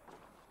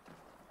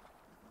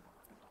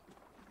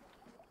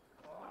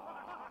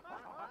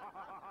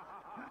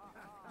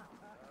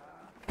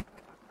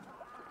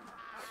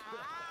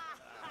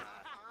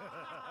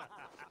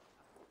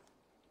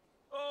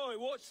 Oi,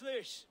 what's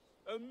this?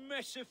 A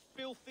mess of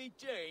filthy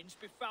Danes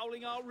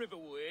befouling our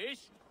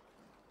riverways?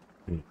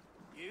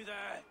 You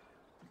there?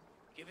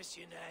 Give us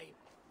your name.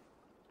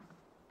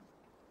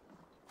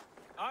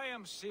 I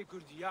am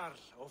Sigurd Jarl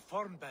of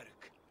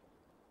Fornberg.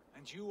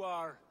 And you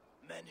are?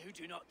 Men who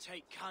do not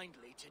take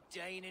kindly to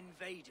Dane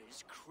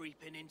invaders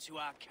creeping into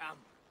our camp.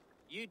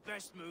 You'd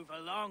best move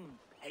along,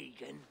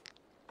 pagan.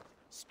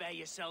 Spare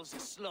yourselves a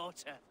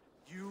slaughter.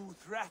 You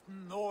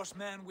threaten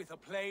Norsemen with a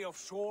play of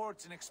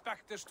swords and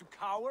expect us to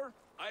cower?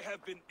 I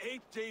have been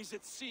 8 days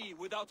at sea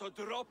without a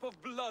drop of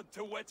blood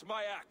to wet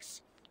my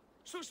axe.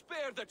 So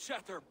spare the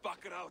chatter,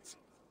 buckarouts,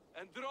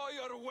 and draw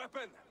your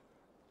weapon.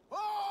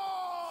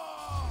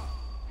 Oh!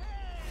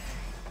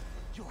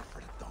 You're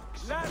for the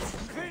dogs. Let's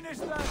finish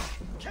them!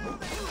 Kill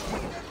these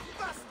wicked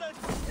bastards!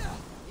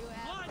 You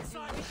have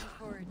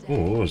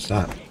Oh, what was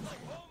that?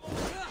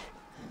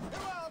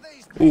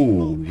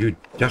 Ooh, you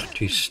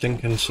dirty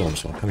stinking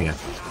sons. Come here.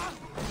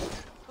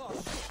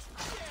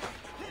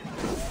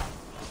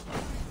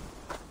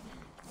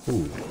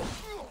 Ooh.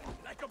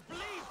 Like a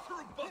blade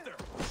through butter.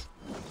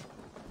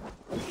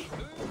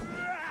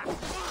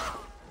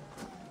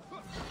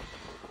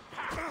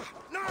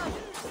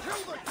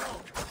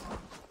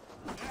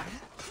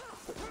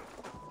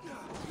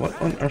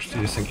 What on earth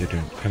do you think you're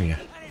doing? Come here.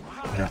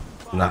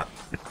 Nah.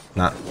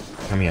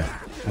 Come here.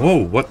 Whoa,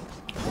 what?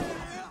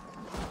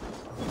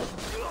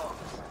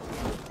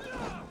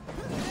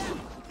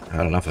 I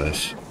had enough of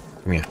this.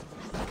 Come here.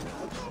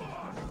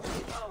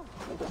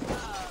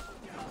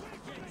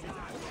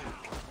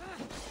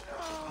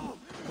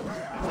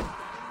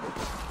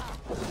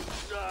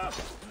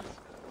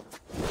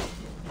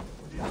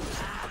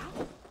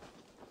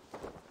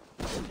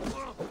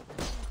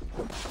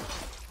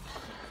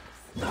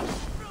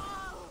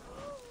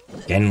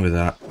 Again with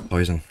that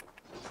poison.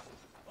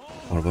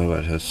 Or whatever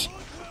it is.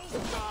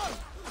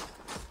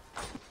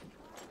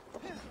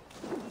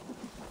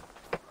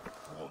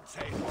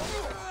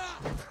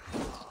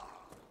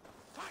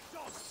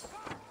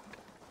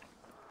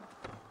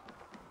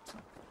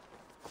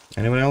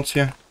 Anyone else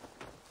here?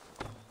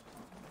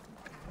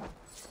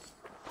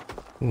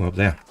 Ooh, up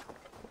there.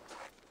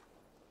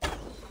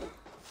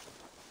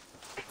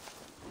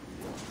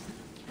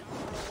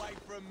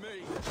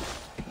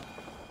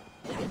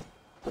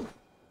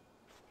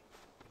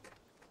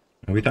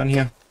 Are we done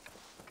here?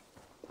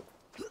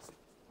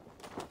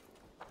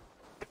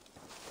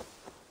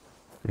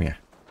 Yeah.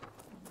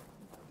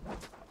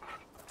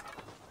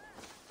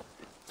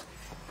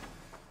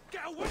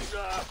 Get a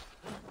window!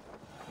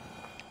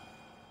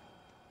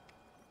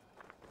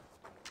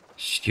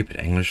 Stupid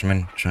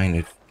Englishmen trying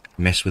to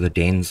mess with the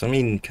Danes. I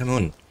mean, come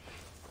on.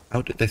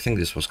 How did they think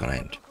this was gonna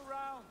end? Look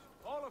around,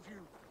 all of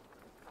you.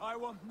 I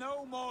want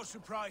no more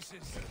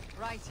surprises.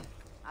 Right.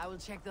 I will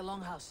check the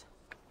longhouse.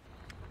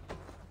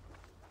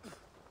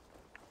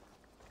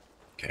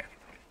 Okay.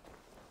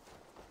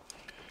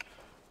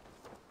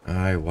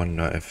 I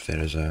wonder if there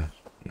is a...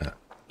 No,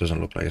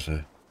 doesn't look like it's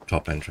a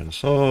top entrance.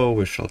 So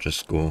we shall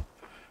just go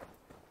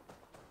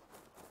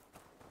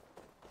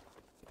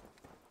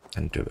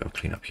and do a bit of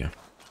cleanup here.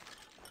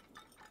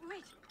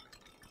 Wait.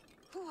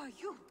 Who are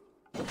you?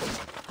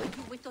 Are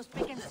you with those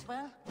brigands as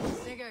well?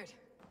 Sigurd,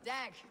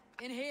 Dag,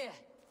 in here.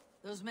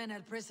 Those men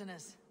had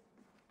prisoners.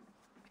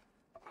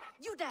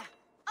 You there!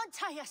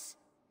 Untie us!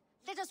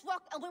 Let us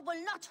walk and we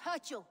will not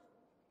hurt you!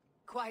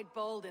 Quite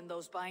bold in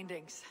those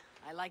bindings.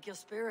 I like your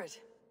spirit.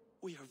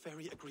 We are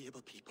very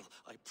agreeable people,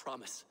 I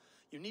promise.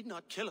 You need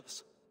not kill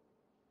us.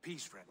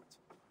 Peace, friend.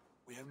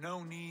 We have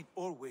no need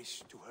or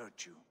wish to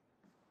hurt you.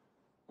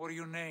 What are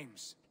your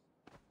names?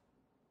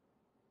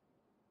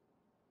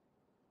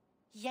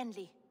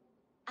 Yenli.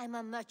 I'm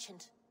a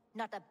merchant,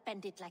 not a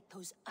bandit like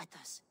those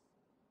others.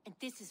 And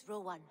this is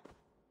Rowan.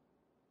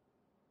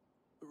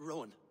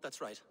 Rowan,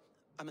 that's right.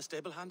 I'm a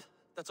stable hand,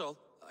 that's all.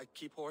 I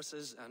keep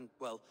horses and,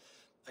 well,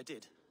 I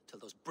did, till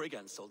those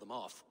brigands sold them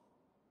off.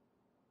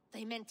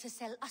 They meant to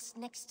sell us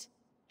next,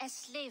 as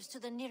slaves to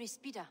the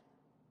nearest bidder.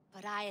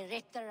 But I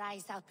ripped their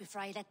eyes out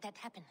before I let that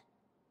happen.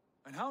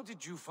 And how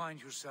did you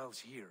find yourselves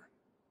here?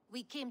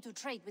 We came to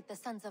trade with the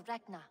Sons of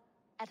Ragnar,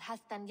 at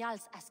Halfdan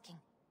Jarl's asking.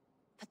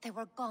 But they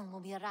were gone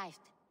when we arrived.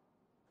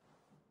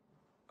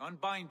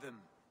 Unbind them.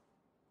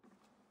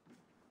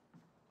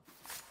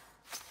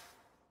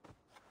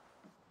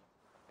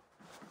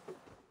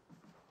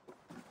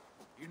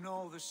 You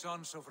know the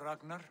Sons of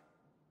Ragnar?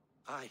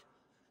 Aye.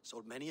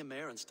 Sold many a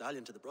mare and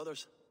stallion to the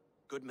brothers.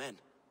 Good men.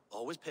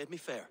 Always paid me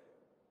fair.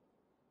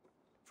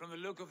 From the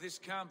look of this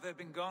camp, they've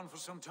been gone for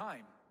some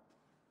time.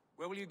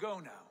 Where will you go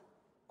now?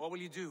 What will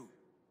you do?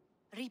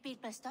 Rebuild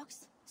my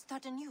stocks,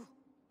 start anew.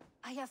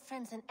 I have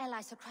friends and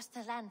allies across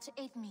the land to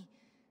aid me,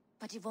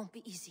 but it won't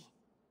be easy.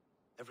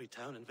 Every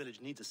town and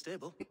village needs a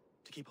stable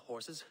to keep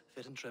horses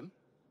fit and trim.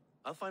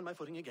 I'll find my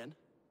footing again,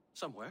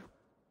 somewhere.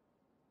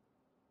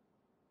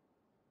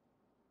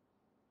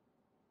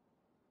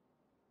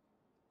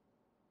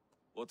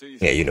 What do you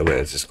Yeah, you know where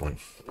this is going.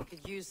 We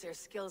could use their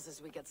skills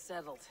as we get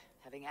settled.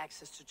 Having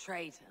access to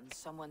trade and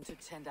someone to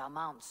tend our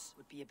mounts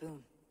would be a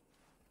boon.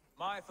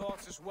 My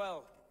thoughts as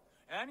well.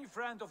 Any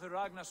friend of the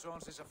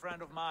Ragnarsons is a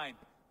friend of mine.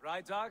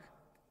 Right, Dag?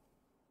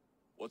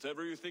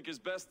 Whatever you think is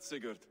best,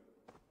 Sigurd.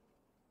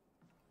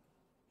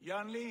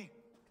 Janli,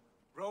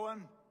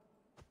 Rowan,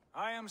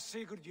 I am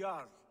Sigurd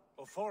Jarl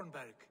of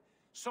Fornberg,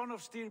 son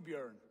of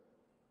Styrbjörn.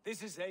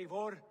 This is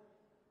Eivor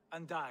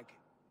and Dag.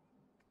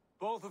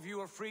 Both of you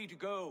are free to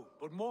go,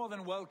 but more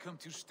than welcome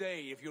to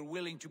stay if you're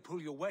willing to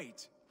pull your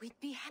weight. We'd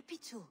be happy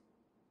to,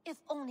 if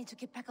only to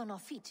get back on our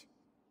feet.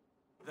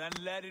 Then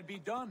let it be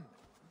done.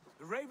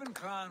 The Raven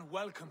clan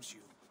welcomes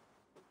you.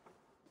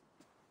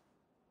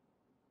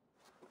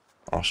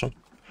 Awesome.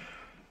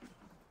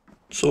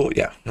 So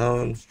yeah,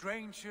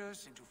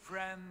 Strangers into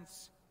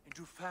friends,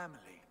 into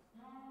family.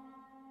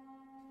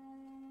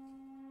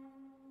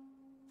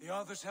 The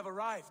others have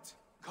arrived.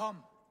 Come.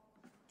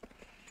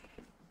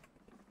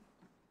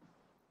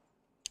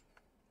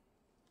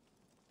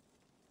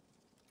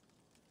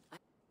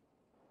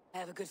 I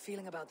have a good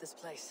feeling about this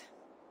place.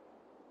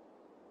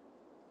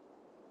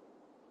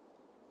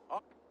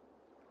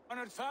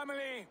 Honored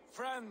family,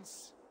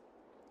 friends,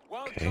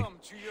 welcome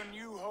to your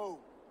new home.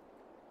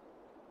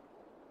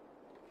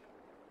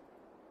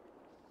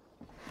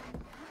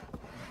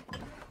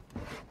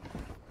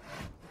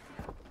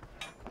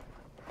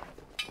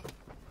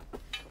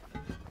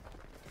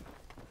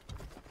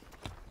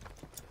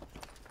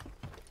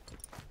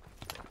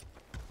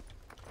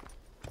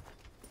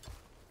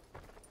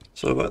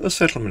 so the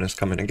settlement is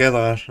coming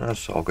together.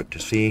 That's all good to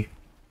see.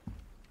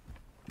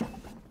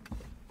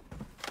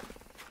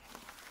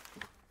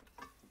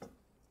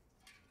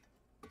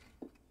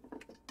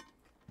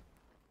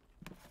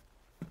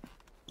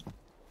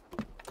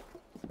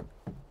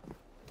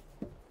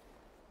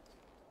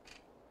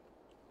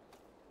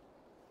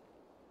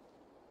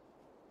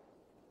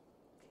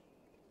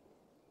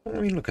 I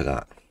mean, look at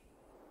that.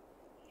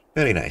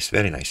 Very nice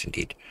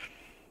indeed.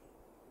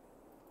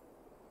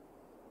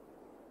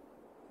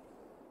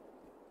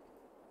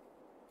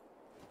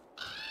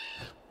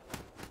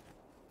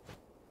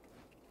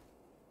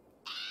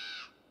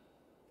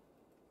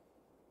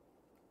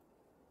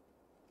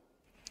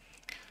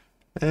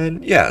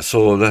 And yeah,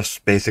 so that's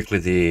basically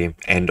the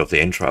end of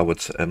the intro, I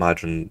would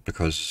imagine,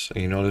 because,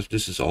 you know,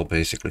 this is all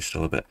basically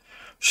still a bit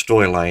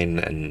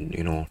storyline and,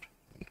 you know,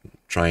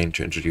 trying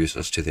to introduce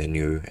us to the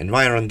new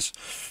environs.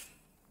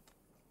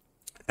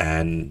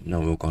 And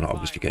now we're going to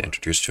obviously get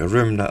introduced to a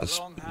room that's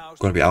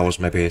going to be ours,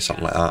 maybe,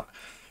 something like that.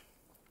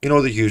 You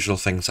know, the usual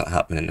things that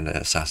happen in an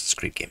Assassin's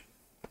Creed game.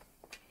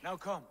 Now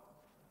come.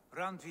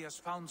 Randvi has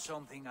found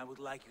something I would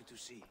like you to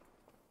see.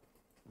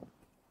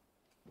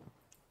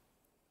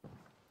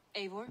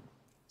 Eivor,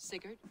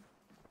 Sigurd,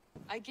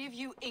 I give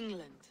you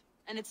England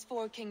and its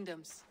 4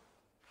 kingdoms.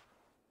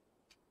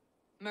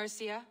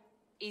 Mercia,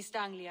 East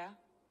Anglia,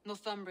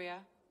 Northumbria,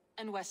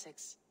 and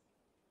Wessex.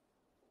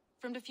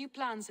 From the few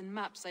plans and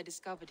maps I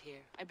discovered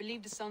here, I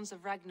believe the Sons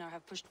of Ragnar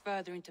have pushed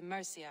further into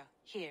Mercia,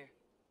 here.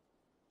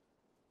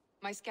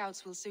 My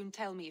scouts will soon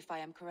tell me if I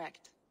am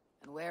correct.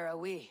 And where are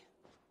we?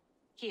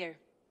 Here,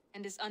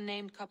 in this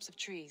unnamed copse of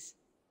trees.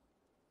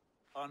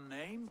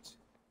 Unnamed?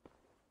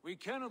 We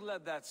cannot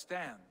let that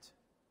stand.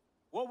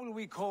 What will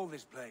we call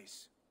this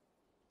place?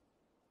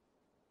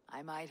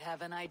 I might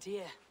have an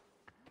idea.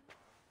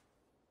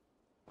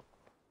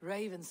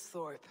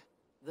 Ravensthorpe,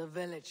 the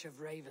village of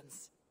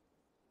ravens.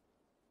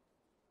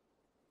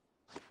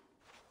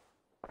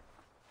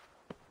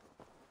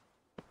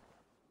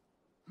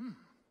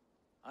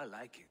 I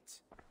like it.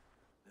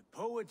 The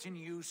poet in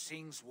you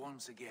sings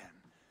once again.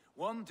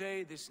 One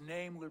day this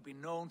name will be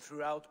known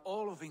throughout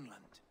all of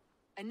England.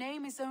 A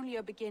name is only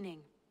a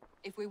beginning.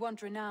 If we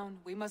want renown,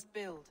 we must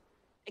build,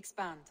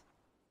 expand.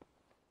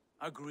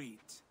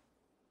 Agreed.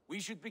 We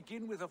should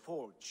begin with a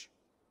forge.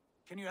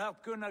 Can you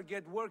help Gunnar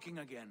get working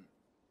again?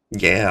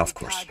 Yeah, of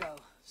course. Cargo,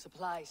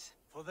 supplies.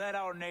 For that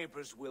our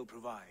neighbors will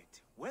provide,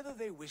 whether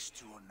they wish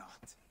to or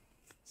not.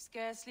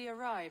 Scarcely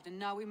arrived, and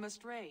now we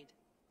must raid.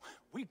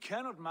 We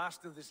cannot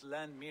master this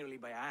land merely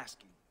by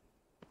asking.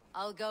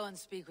 I'll go and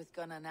speak with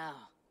Gunnar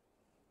now.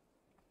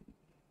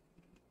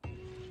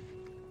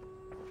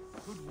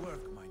 Good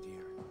work, my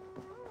dear.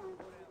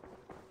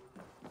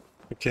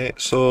 Okay,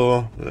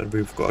 so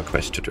we've got a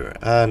quest to do,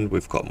 and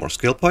we've got more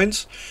skill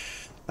points,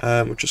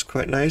 which is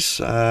quite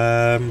nice.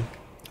 I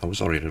was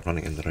already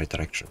running in the right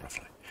direction,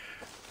 roughly.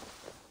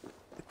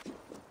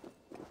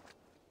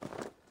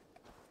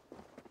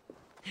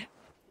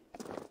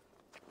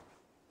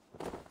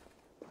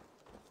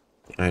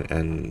 Right,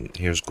 and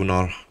here's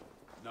Gunnar.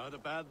 Not a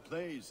bad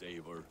place,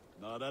 Eivor.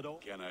 Not at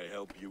all. Can I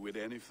help you with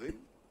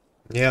anything?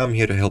 Yeah, I'm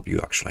here to help you,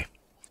 actually.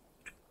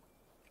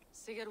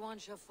 Sigurd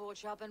wants your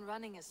forge up and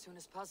running as soon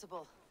as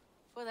possible.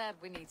 For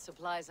that, we need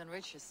supplies and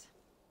riches.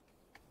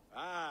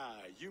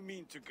 Ah, you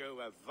mean to go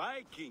a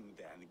Viking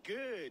then?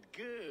 Good,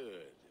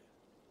 good.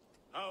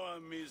 How I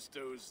miss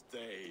those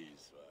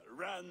days.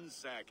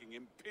 Ransacking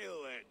and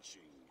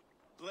pillaging.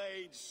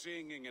 Blade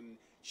singing and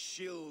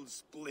shield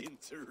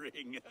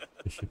splintering.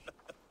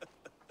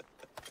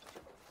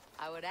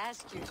 I would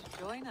ask you to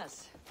join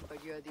us,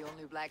 but you're the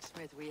only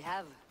blacksmith we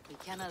have. We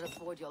cannot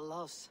afford your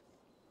loss.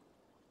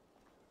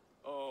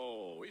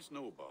 Oh, it's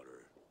no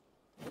bother.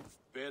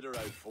 Better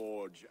I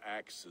forge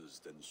axes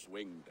than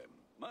swing them.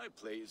 My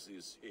place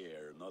is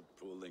here, not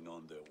pulling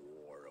on the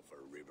oar of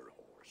a river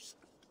horse.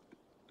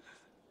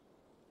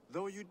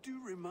 Though you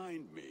do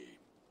remind me,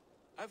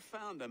 I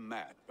found a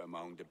map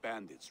among the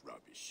bandits'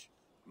 rubbish,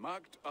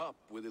 marked up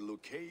with the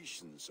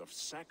locations of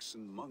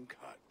Saxon monk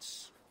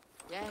huts.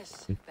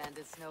 Yes,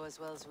 bandits know as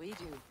well as we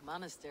do.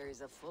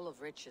 Monasteries are full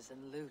of riches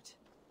and loot.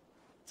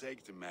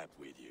 Take the map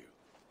with you,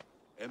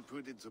 and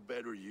put it to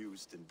better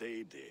use than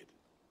they did.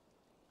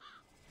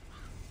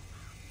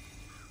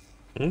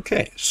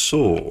 Okay,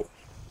 so...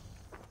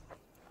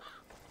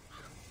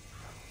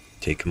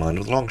 take command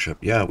of the longship.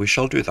 Yeah, we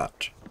shall do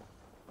that.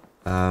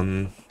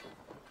 And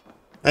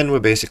we're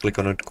basically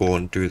going to go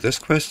and do this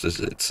quest.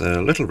 It's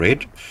a little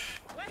raid.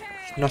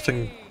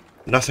 Nothing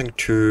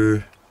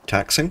too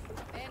taxing.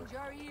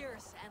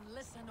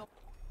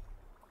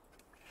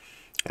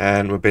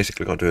 And we're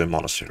basically going to do a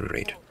monastery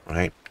raid,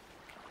 right?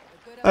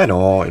 I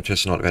know, it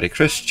is not very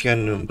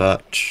Christian,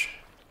 but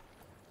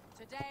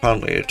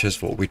apparently it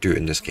is what we do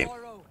in this game.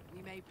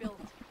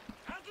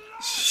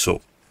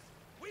 So.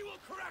 We will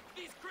crack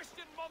these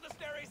Christian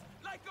monasteries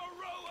like a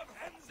row of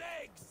hen's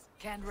eggs.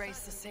 Can't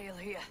raise the sail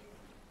here.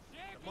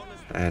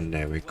 And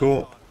there we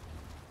go.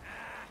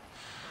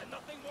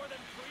 Nothing more than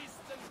priests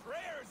and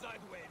prayers,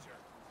 I'd wager.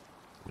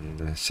 And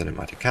the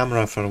cinematic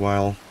camera for a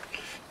while.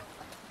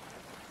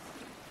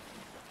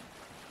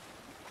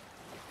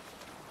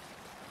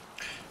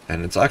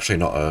 And it's actually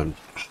not a...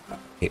 I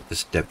hate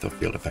this depth of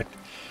field effect.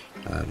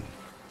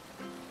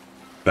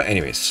 But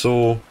anyway,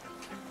 so...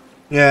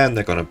 yeah, and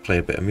they're going to play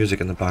a bit of music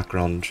in the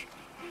background.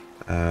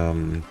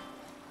 Now,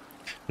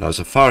 as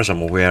far as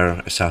I'm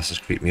aware, Assassin's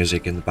Creed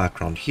music in the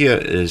background here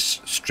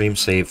is stream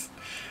save.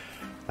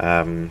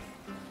 And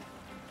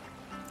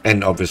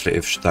obviously,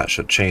 if that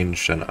should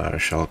change, then I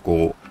shall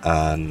go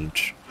and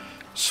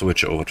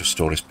switch it over to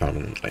stories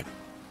permanently.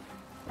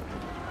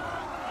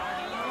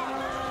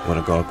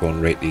 I'm gonna go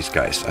and rate these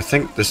guys. I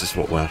think this is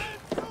what we're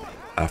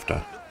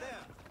after.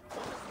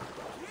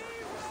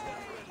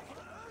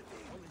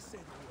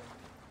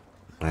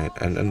 Right,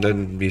 and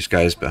then these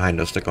guys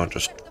behind us, they're going to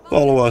just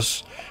follow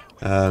us.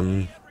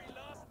 Should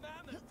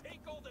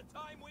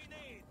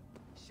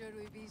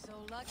we be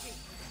so lucky?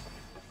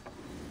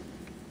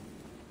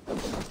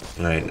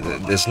 Right,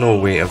 there's no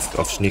way of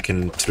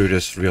sneaking through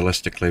this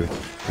realistically,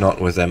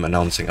 not with them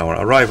announcing our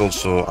arrival,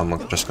 so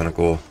I'm just gonna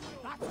go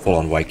full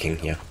on Viking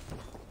here.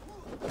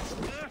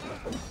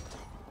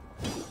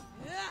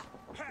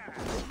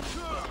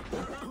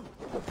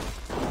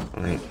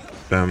 Right,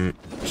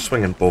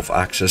 swinging both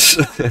axes.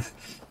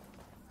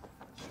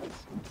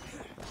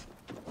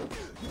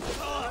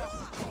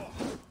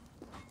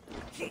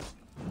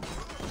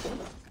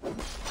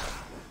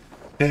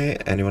 Okay,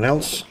 anyone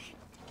else?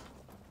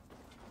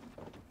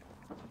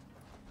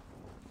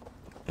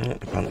 Oh,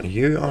 apparently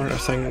you aren't a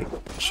thing,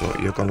 so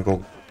you're gonna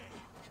go.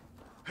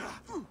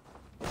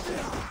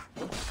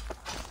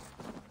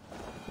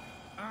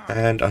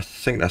 And I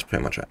think that's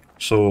pretty much it.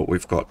 So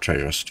we've got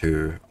treasures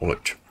to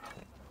loot.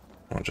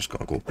 I'm just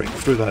gonna go break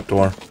through that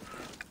door.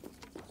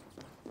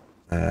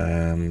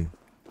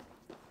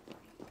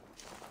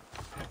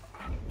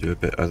 Do a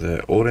bit of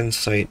the orange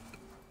site,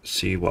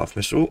 see what I've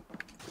missed.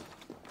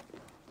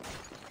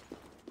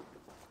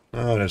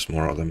 Oh, there's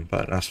more of them,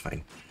 but that's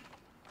fine.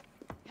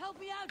 Help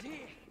me out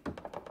here.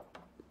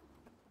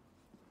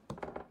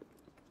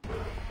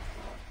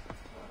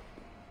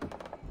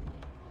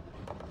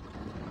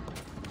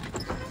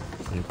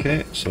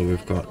 Okay, so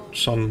we've got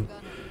some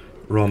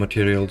raw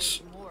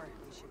materials.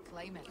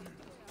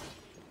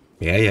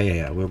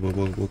 Yeah.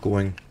 We're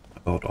going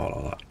about all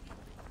of that.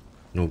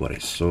 No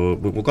worries. So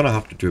we're gonna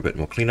have to do a bit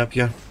more cleanup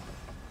here.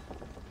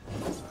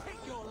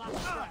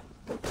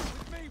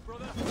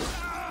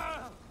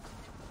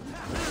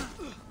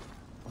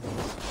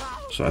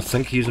 So I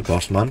think he's a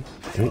boss man.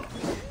 Oh.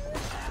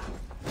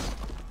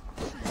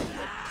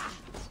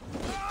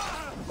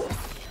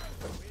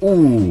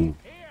 Ooh,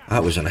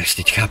 that was a nice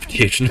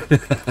decapitation.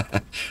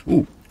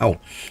 Ooh, ow.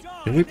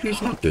 Can we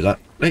please not do that?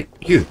 Right,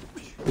 you.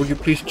 Will you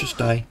please just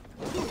die?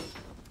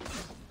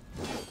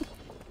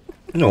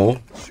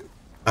 No.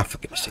 Ah, for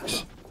goodness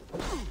sakes.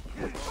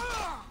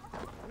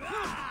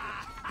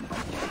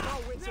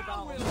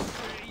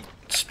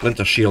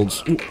 Splinter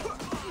shields. Ooh.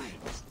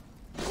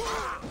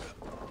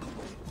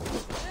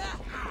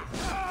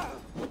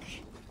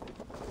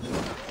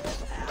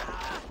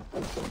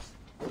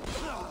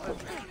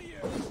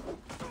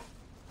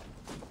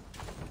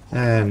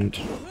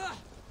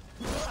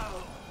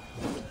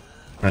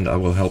 And I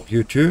will help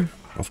you too,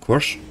 of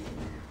course.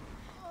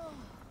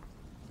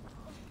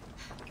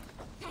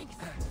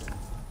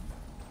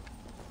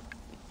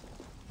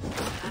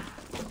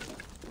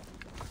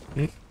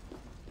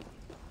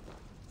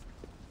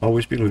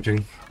 Always be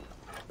looting.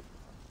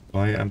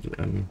 Why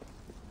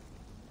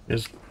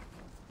is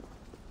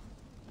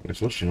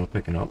it's literally not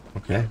picking up,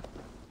 okay.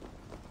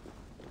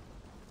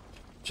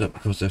 Is that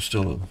because there's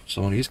still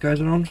some of these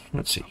guys around?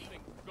 Let's see.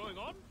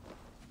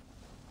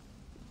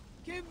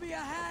 Give me a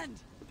hand.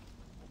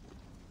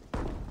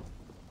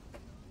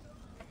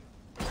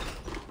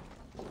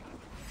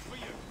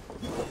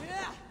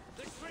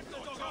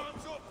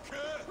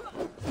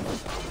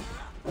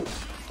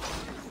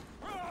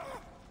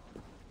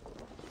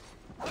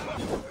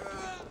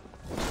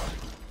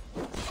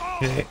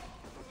 Okay.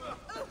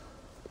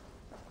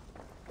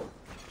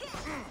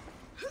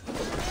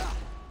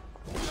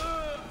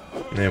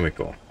 There we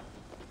go.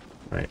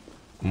 Right,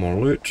 more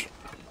loot.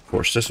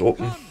 Force this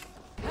open.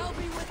 Help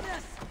me with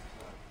this.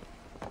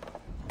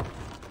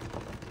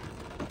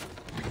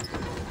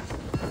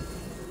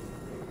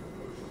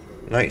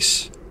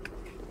 Nice.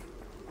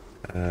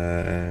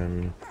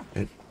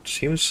 It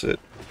seems that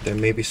there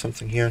may be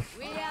something here.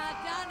 We are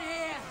done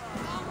here.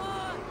 Come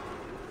on.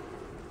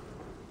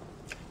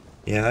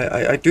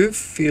 Yeah, I do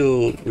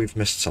feel we've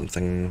missed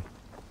something.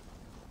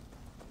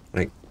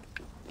 Like,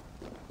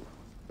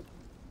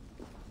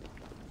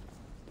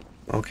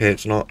 okay,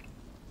 it's not.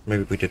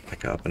 Maybe we did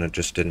pick it up and it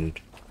just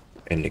didn't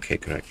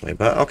indicate correctly.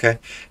 But okay.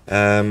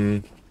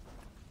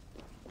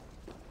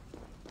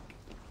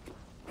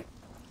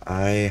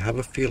 I have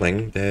a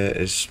feeling there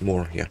is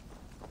more here.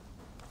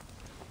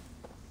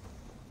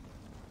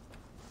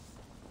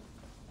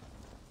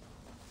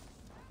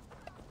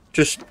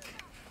 Just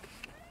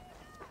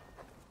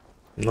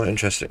not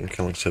interested in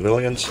killing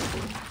civilians.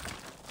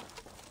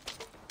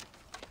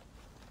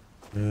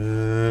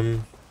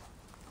 It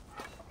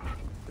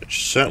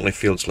certainly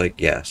feels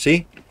like, yeah,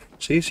 see,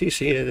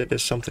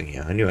 there's something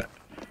here. I knew it.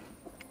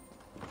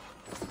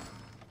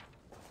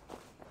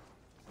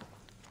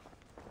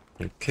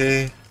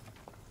 Okay.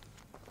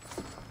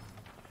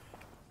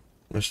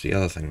 What's the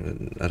other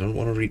thing? I don't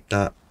want to read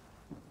that.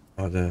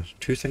 Are there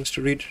two things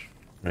to read?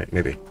 Right,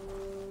 maybe.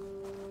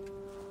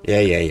 Yeah,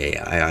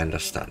 I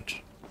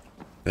understand.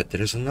 But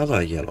there is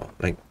another yellow,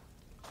 like...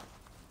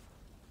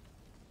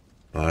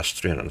 Oh, that's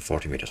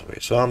 340 meters away,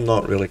 so I'm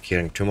not really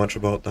caring too much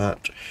about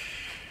that.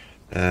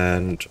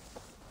 And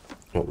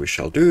what we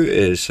shall do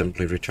is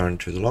simply return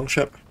to the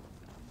longship.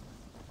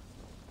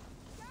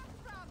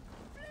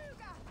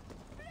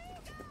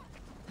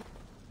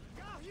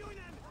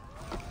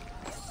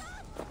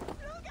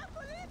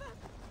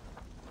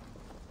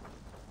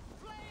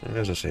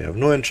 As I say, I have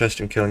no interest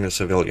in killing the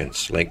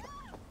civilians. Like,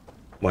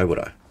 why would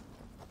I?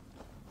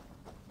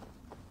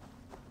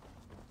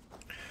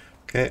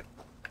 Okay.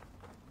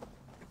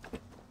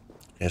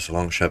 There's a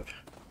longship.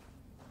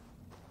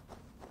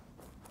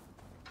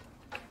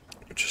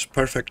 Which is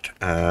perfect.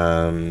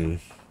 So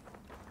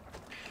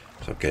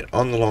get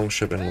on the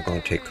longship and we're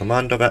going to take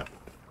command of it.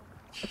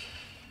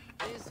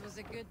 This was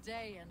a good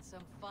day and some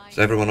fine. Is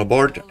everyone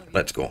aboard?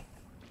 Let's go.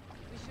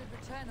 We should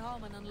return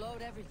home and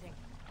unload everything.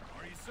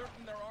 Are you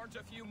certain there aren't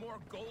a few more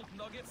gold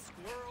nuggets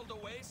squirreled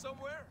away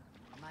somewhere?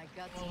 My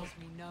gut tells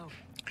me no.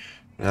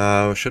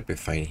 We should be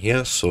fine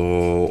here,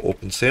 so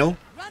open sail.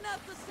 Run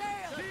up the sail!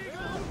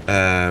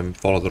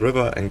 Follow the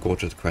river and go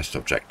to the quest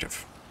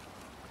objective.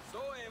 So,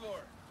 Eivor,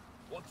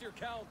 what's your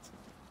count?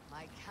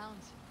 My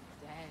count?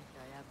 Dang,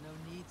 I have no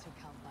need to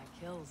count my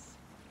kills.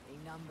 A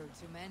number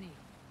too many.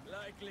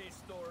 Likely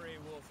story,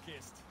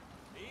 Wolf-Kissed.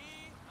 Me,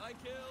 I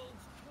killed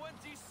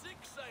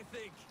 26, I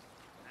think.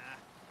 Ah,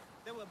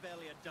 there were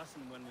barely a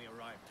dozen when we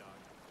arrived, Dog.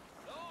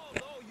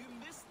 No, you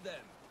missed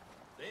them.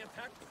 They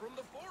attacked from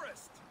the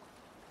forest.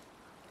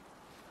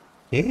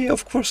 Yeah,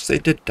 of course they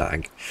did,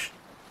 Dag.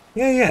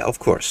 Yeah, of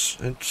course.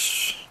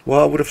 It's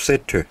what I would have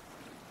said too.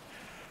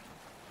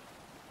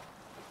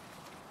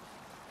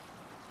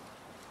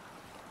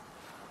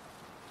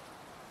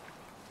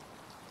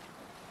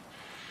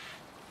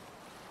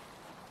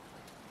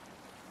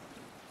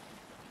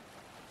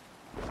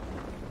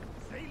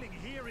 Sailing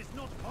here is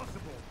not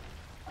possible.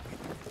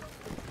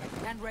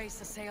 Can't raise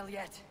the sail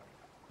yet.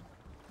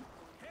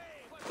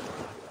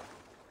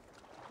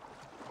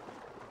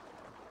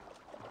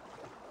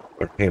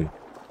 For him.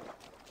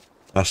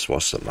 That's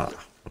what's the matter.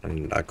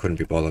 And I couldn't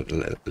be bothered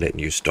letting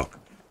you stop.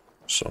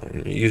 So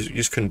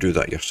you can do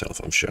that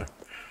yourself, I'm sure.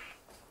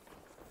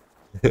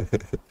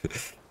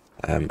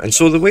 And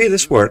so the way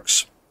this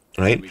works,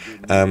 right,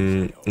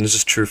 and this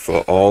is true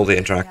for all the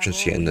interactions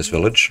here in this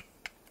village.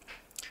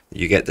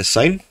 You get this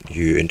sign,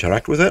 you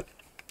interact with it,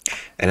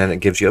 and then it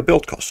gives you a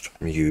build cost.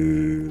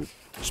 You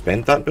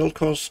spend that build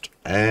cost,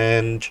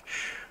 and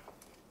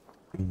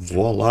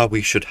voila,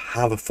 we should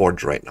have a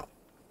forge right now.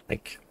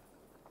 Like,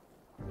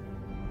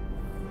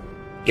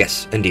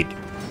 yes, indeed.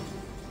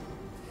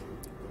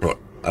 Right,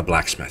 a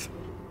blacksmith,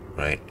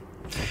 right?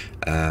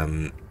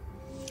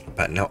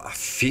 But now I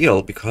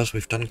feel, because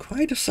we've done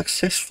quite a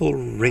successful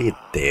raid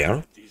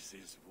there,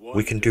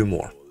 we can do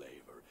more.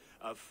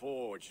 A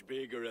forge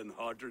bigger and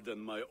hotter than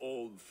my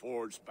old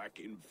forge back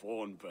in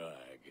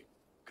Fornberg.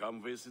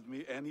 Come visit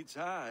me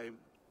anytime.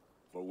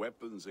 For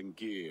weapons and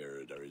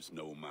gear, there is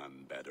no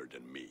man better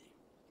than me.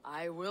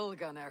 I will,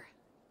 Gunnar.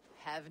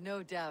 Have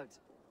no doubt.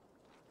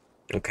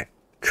 Okay,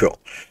 cool.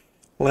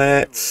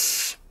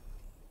 Let's...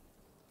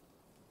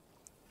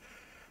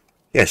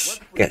 Yes.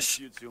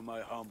 You to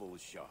my humble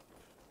shop.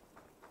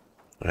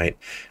 Right,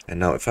 and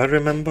now if I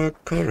remember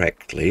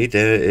correctly,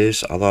 there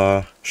is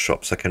other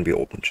shops that can be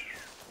opened.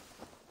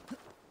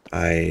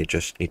 I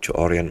just need to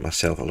orient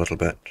myself a little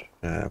bit.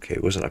 Okay,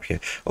 it wasn't up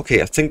here.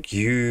 Okay, I think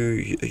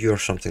you're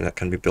something that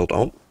can be built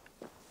on.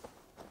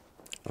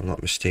 I'm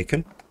not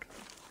mistaken.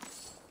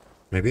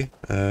 Maybe.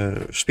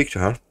 Speak to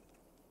her.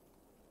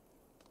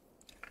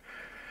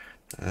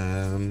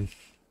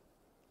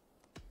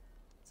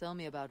 Tell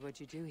me about what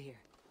you do here.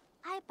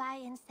 I buy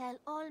and sell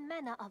all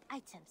manner of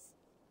items.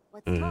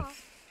 What's more,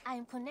 I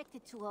am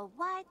connected to a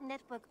wide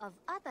network of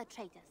other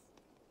traders,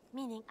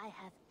 meaning I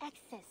have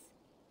access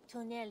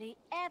to nearly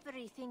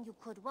everything you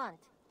could want,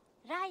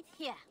 right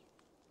here.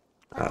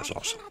 But That's I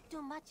awesome. cannot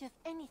do much of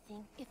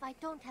anything if I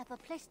don't have a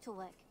place to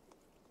work.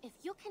 If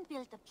you can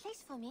build a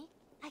place for me,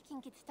 I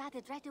can get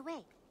started right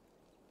away.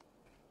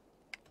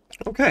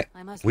 Okay,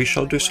 we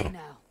shall do so.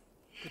 Now.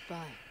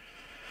 Goodbye.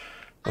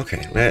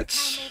 Okay,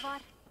 let's...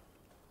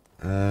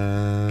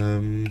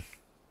 No,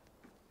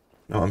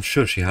 I'm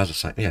sure she has a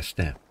sign. Yes,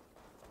 there.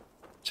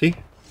 See?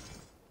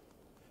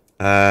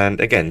 And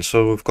again,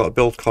 so we've got a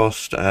build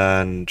cost,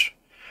 and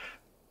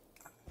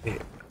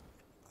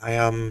I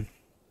am...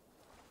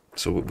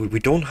 So we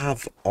don't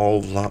have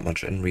all that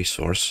much in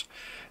resource,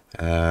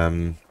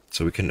 so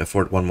we can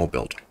afford one more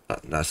build.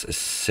 That's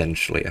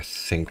essentially, I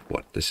think,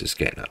 what this is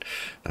getting at.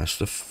 That's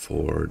the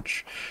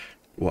forge.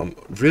 What I'm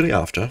really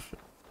after,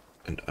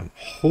 and I'm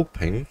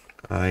hoping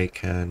I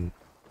can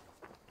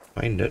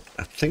find it.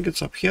 I think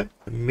it's up here.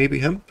 Maybe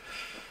him.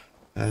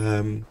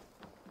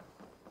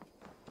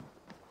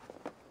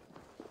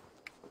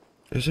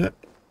 Is it?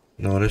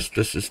 No,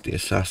 this is the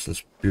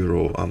Assassin's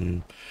Bureau.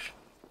 I'm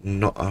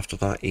not after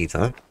that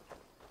either.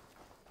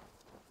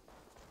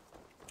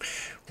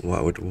 What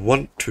I would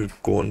want to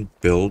go and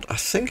build, I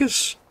think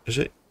is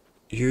it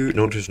you?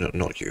 No, it is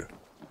not you.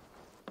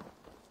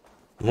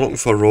 I'm looking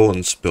for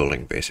Roland's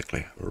building,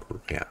 basically.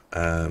 Yeah.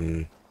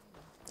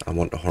 I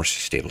want the horsey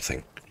stable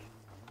thing.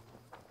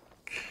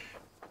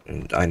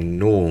 And I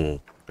know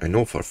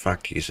for a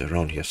fact he's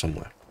around here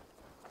somewhere.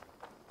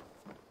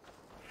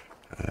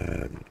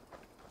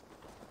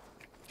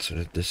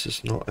 So this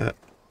is not it.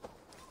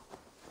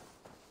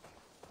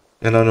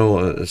 And I know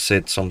it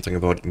said something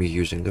about me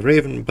using the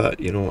Raven, but,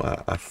 you know,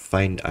 I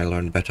find I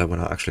learn better when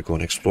I actually go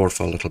and explore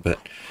for a little bit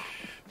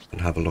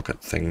and have a look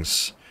at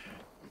things.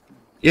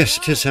 Yes,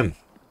 it is him.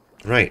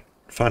 Right,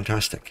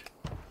 fantastic.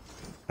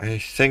 I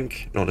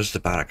think... No, this is the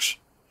barracks.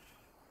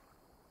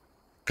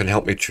 can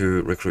help me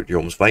to recruit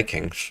Yome's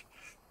Vikings.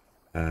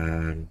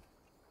 But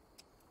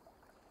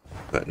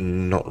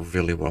not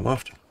really what I'm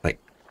after, like,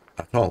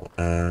 at all.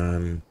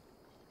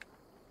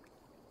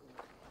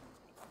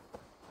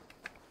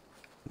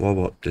 What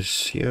about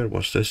this here?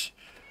 What's this?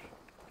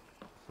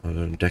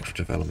 Oh,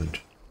 decorative element.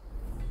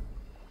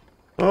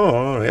 Oh,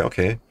 alright,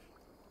 okay.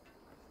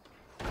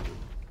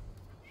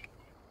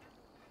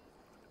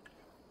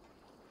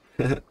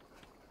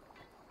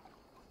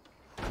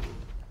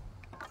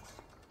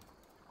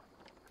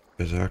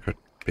 Berserker,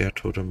 Bear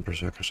Totem,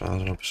 Berserker's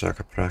Arsenal,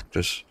 Berserker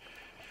Practice.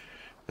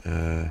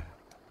 Could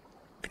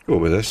go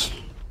with this.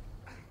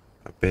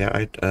 A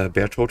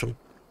bear totem.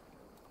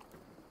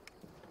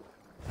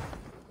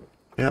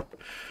 Yep.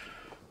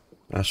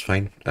 That's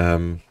fine.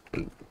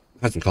 It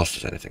hasn't cost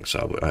us anything,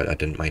 so I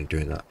didn't mind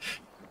doing that.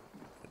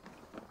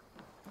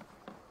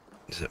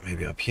 Is it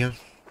maybe up here?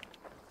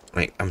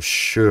 Like, I'm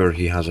sure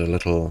he has a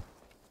little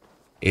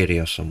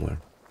area somewhere.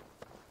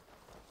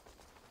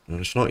 No,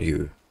 it's not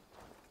you.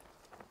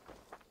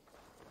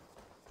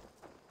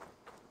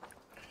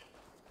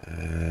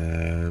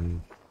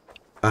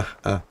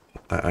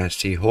 I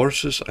see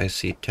horses, I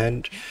see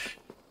tent.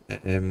 I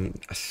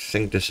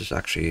think this is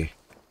actually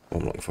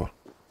what I'm looking for.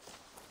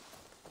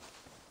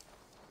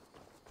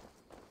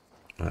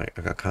 Right,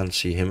 I can't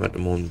see him at the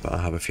moment, but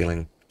I have a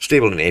feeling.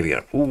 Stable in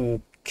Eivor.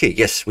 Okay,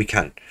 yes, we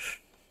can.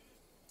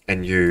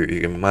 And you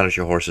can manage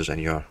your horses and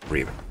your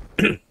raven.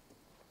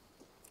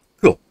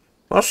 Cool.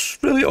 That's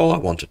really all I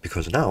wanted,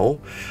 because now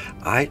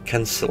I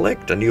can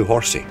select a new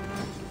horsey.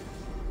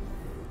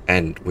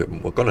 And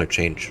we're going to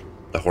change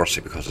the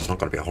horsey because it's not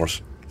going to be a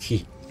horse.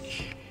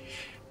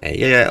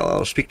 Yeah,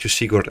 I'll speak to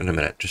Sigurd in a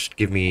minute. Just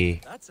give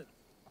me...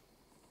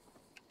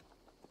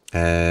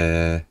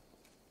 I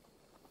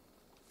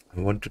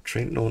want to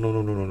train... No.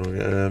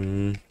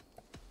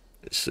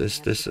 Is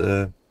this...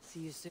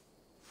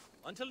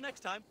 Until next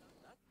time.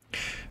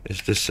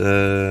 Is this,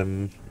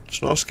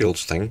 it's not a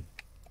skills thing.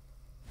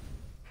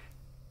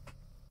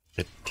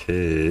 It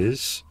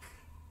is...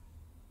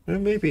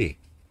 maybe.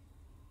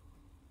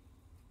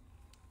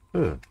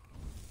 Huh.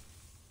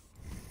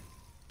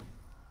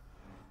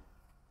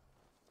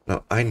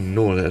 Now, I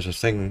know there's a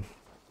thing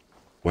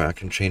where I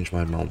can change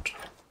my mount.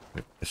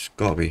 It's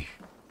gotta be.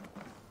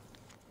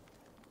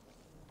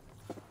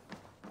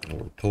 A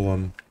little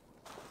poem.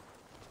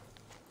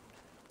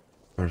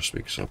 First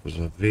week's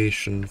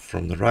observation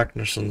from the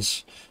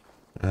Ragnarsons.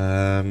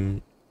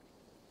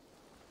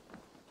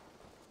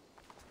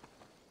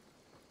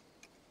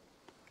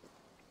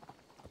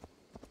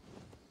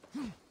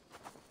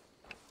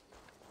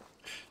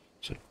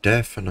 So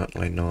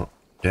definitely not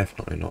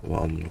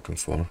what I'm looking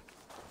for.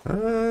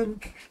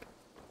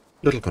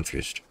 Little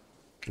confused.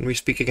 Can we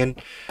speak again?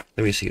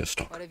 Let me see your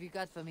stock. What have you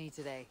got for me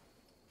today?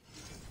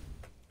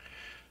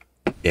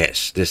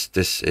 Yes, this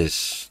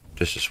is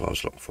what I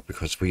was looking for,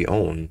 because we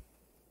own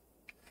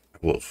a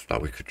wolf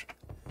that we could.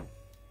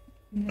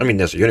 I mean,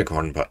 there's a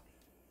unicorn, but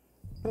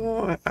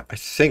I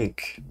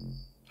think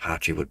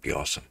Hachi would be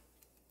awesome.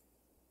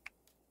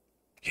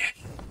 Yeah.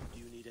 Do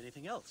you need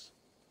anything else?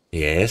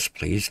 Yes,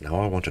 please. Now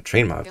I want to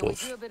train my Can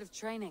wolf. we do a bit of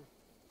training?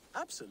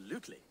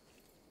 Absolutely.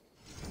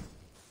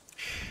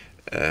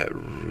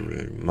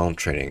 Mount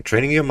training.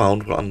 Training your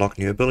mount will unlock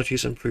new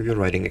abilities and improve your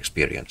riding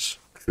experience.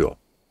 Cool.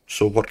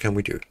 So what can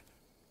we do?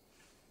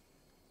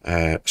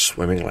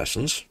 Swimming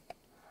lessons.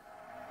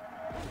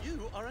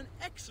 You are an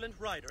excellent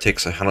rider.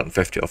 Takes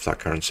 150 off that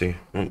currency.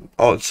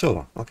 Oh, it's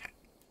silver. Okay.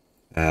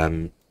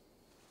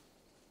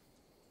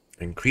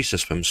 Increase the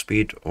swim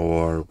speed,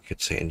 or we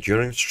could say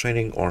endurance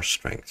training or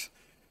strength.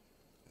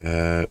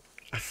 I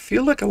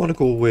feel like I want to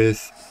go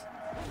with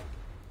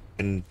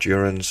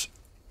endurance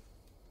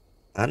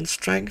and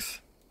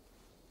strength.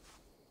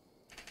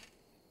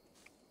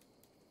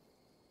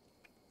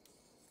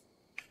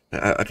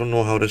 I don't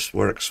know how this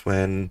works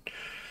when...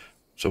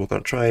 So we're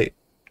going to try...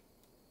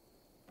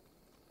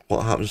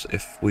 What happens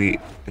if we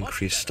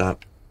increase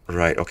that?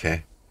 Right,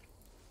 okay.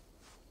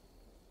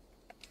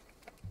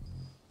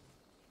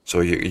 So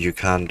you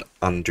can't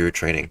undo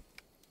training.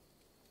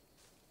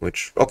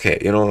 Which, okay,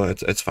 you know,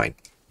 it's fine.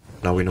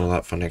 Now we know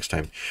that for next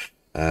time.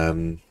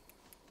 I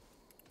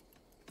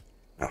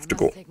have to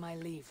go. Take my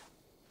leave.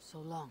 So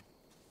long.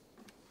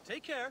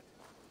 Take care.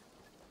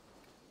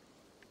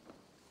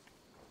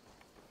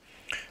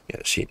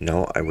 Yeah, see,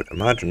 now I would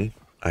imagine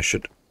I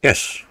should...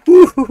 Yes!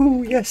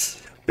 Woohoo!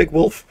 Yes! Big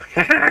wolf!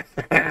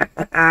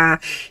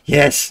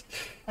 Yes!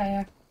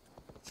 Dire.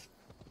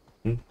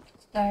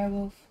 Dire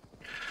wolf.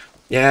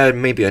 Yeah,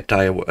 maybe a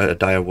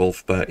dire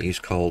wolf, but he's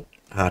called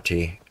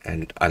Hati,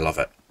 and I love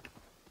it.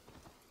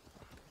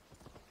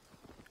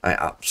 I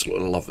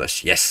absolutely love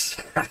this. Yes!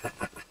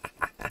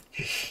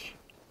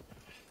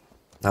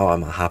 Now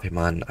I'm a happy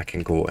man. I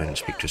can go and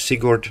speak to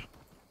Sigurd.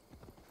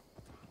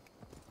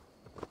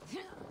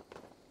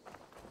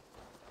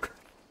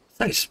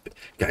 Nice.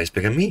 Guy's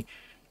bigger than me.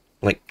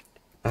 Like,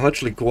 I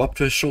literally go up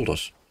to his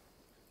shoulders.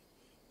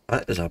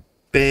 That is a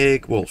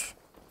big wolf.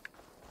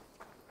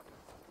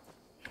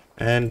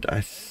 And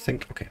I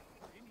think... Okay.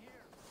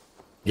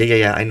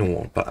 Yeah, I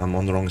know, but I'm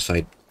on the wrong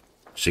side.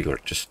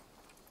 Sigurd, just...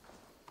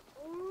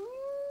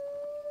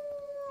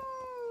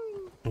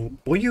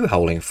 What are you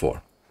howling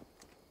for?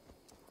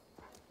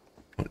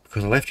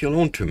 Because I left you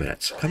alone 2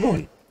 minutes. Come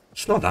on.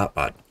 It's not that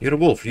bad. You're a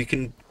wolf. You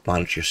can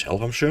manage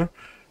yourself, I'm sure.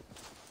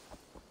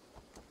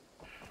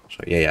 So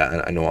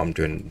yeah, I know I'm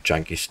doing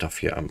janky stuff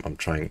here. I'm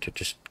trying to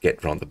just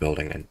get around the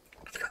building and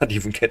I can't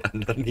even get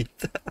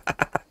underneath.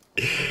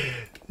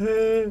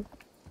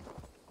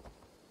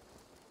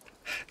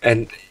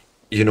 And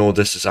you know,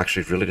 this is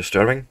actually really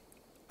disturbing.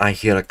 I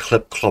hear a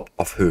clip-clop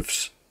of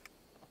hooves.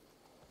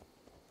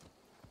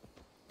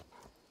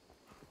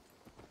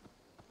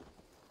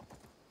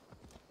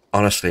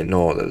 Honestly,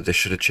 no, they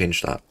should have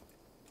changed that.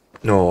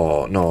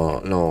 No.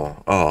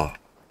 Oh,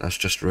 that's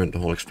just ruined the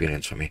whole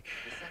experience for me.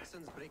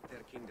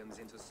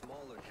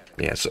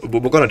 Yeah, so we're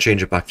going to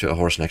change it back to a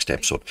horse next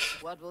episode.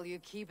 What will you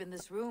keep in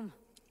this room?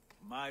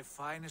 My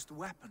finest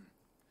weapon.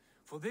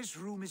 For this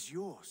room is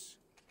yours.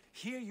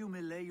 Here you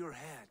may lay your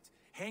head,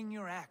 hang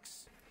your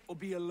axe, or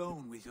be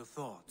alone with your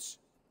thoughts.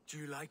 Do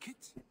you like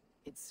it?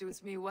 It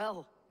suits me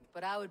well,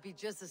 but I would be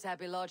just as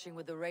happy lodging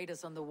with the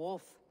raiders on the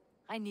wharf.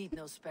 I need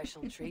no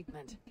special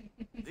treatment.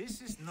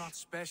 This is not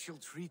special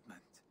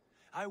treatment.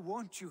 I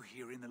want you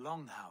here in the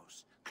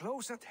Longhouse,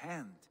 close at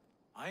hand.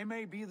 I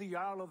may be the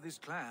Jarl of this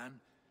clan,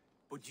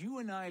 but you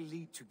and I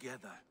lead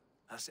together,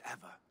 as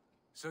ever.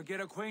 So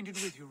get acquainted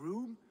with your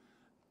room,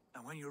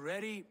 and when you're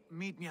ready,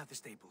 meet me at the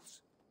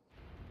stables.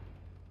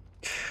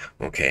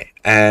 Okay,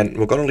 and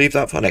we're going to leave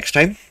that for next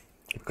time,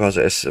 because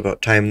it's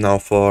about time now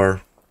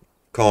for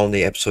calling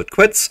the episode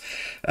quits.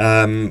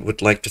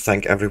 Would like to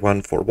thank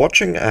everyone for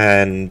watching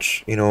and,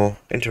 you know,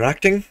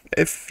 interacting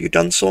if you've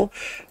done so.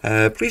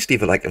 Please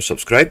leave a like and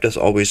subscribe. That's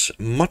always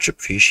much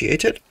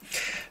appreciated.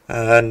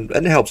 And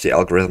it helps the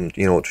algorithm,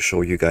 you know, to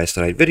show you guys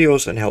the right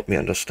videos and help me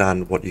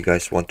understand what you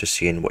guys want to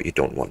see and what you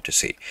don't want to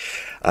see.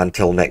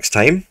 Until next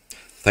time,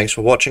 thanks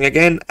for watching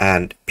again,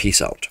 and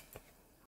peace out.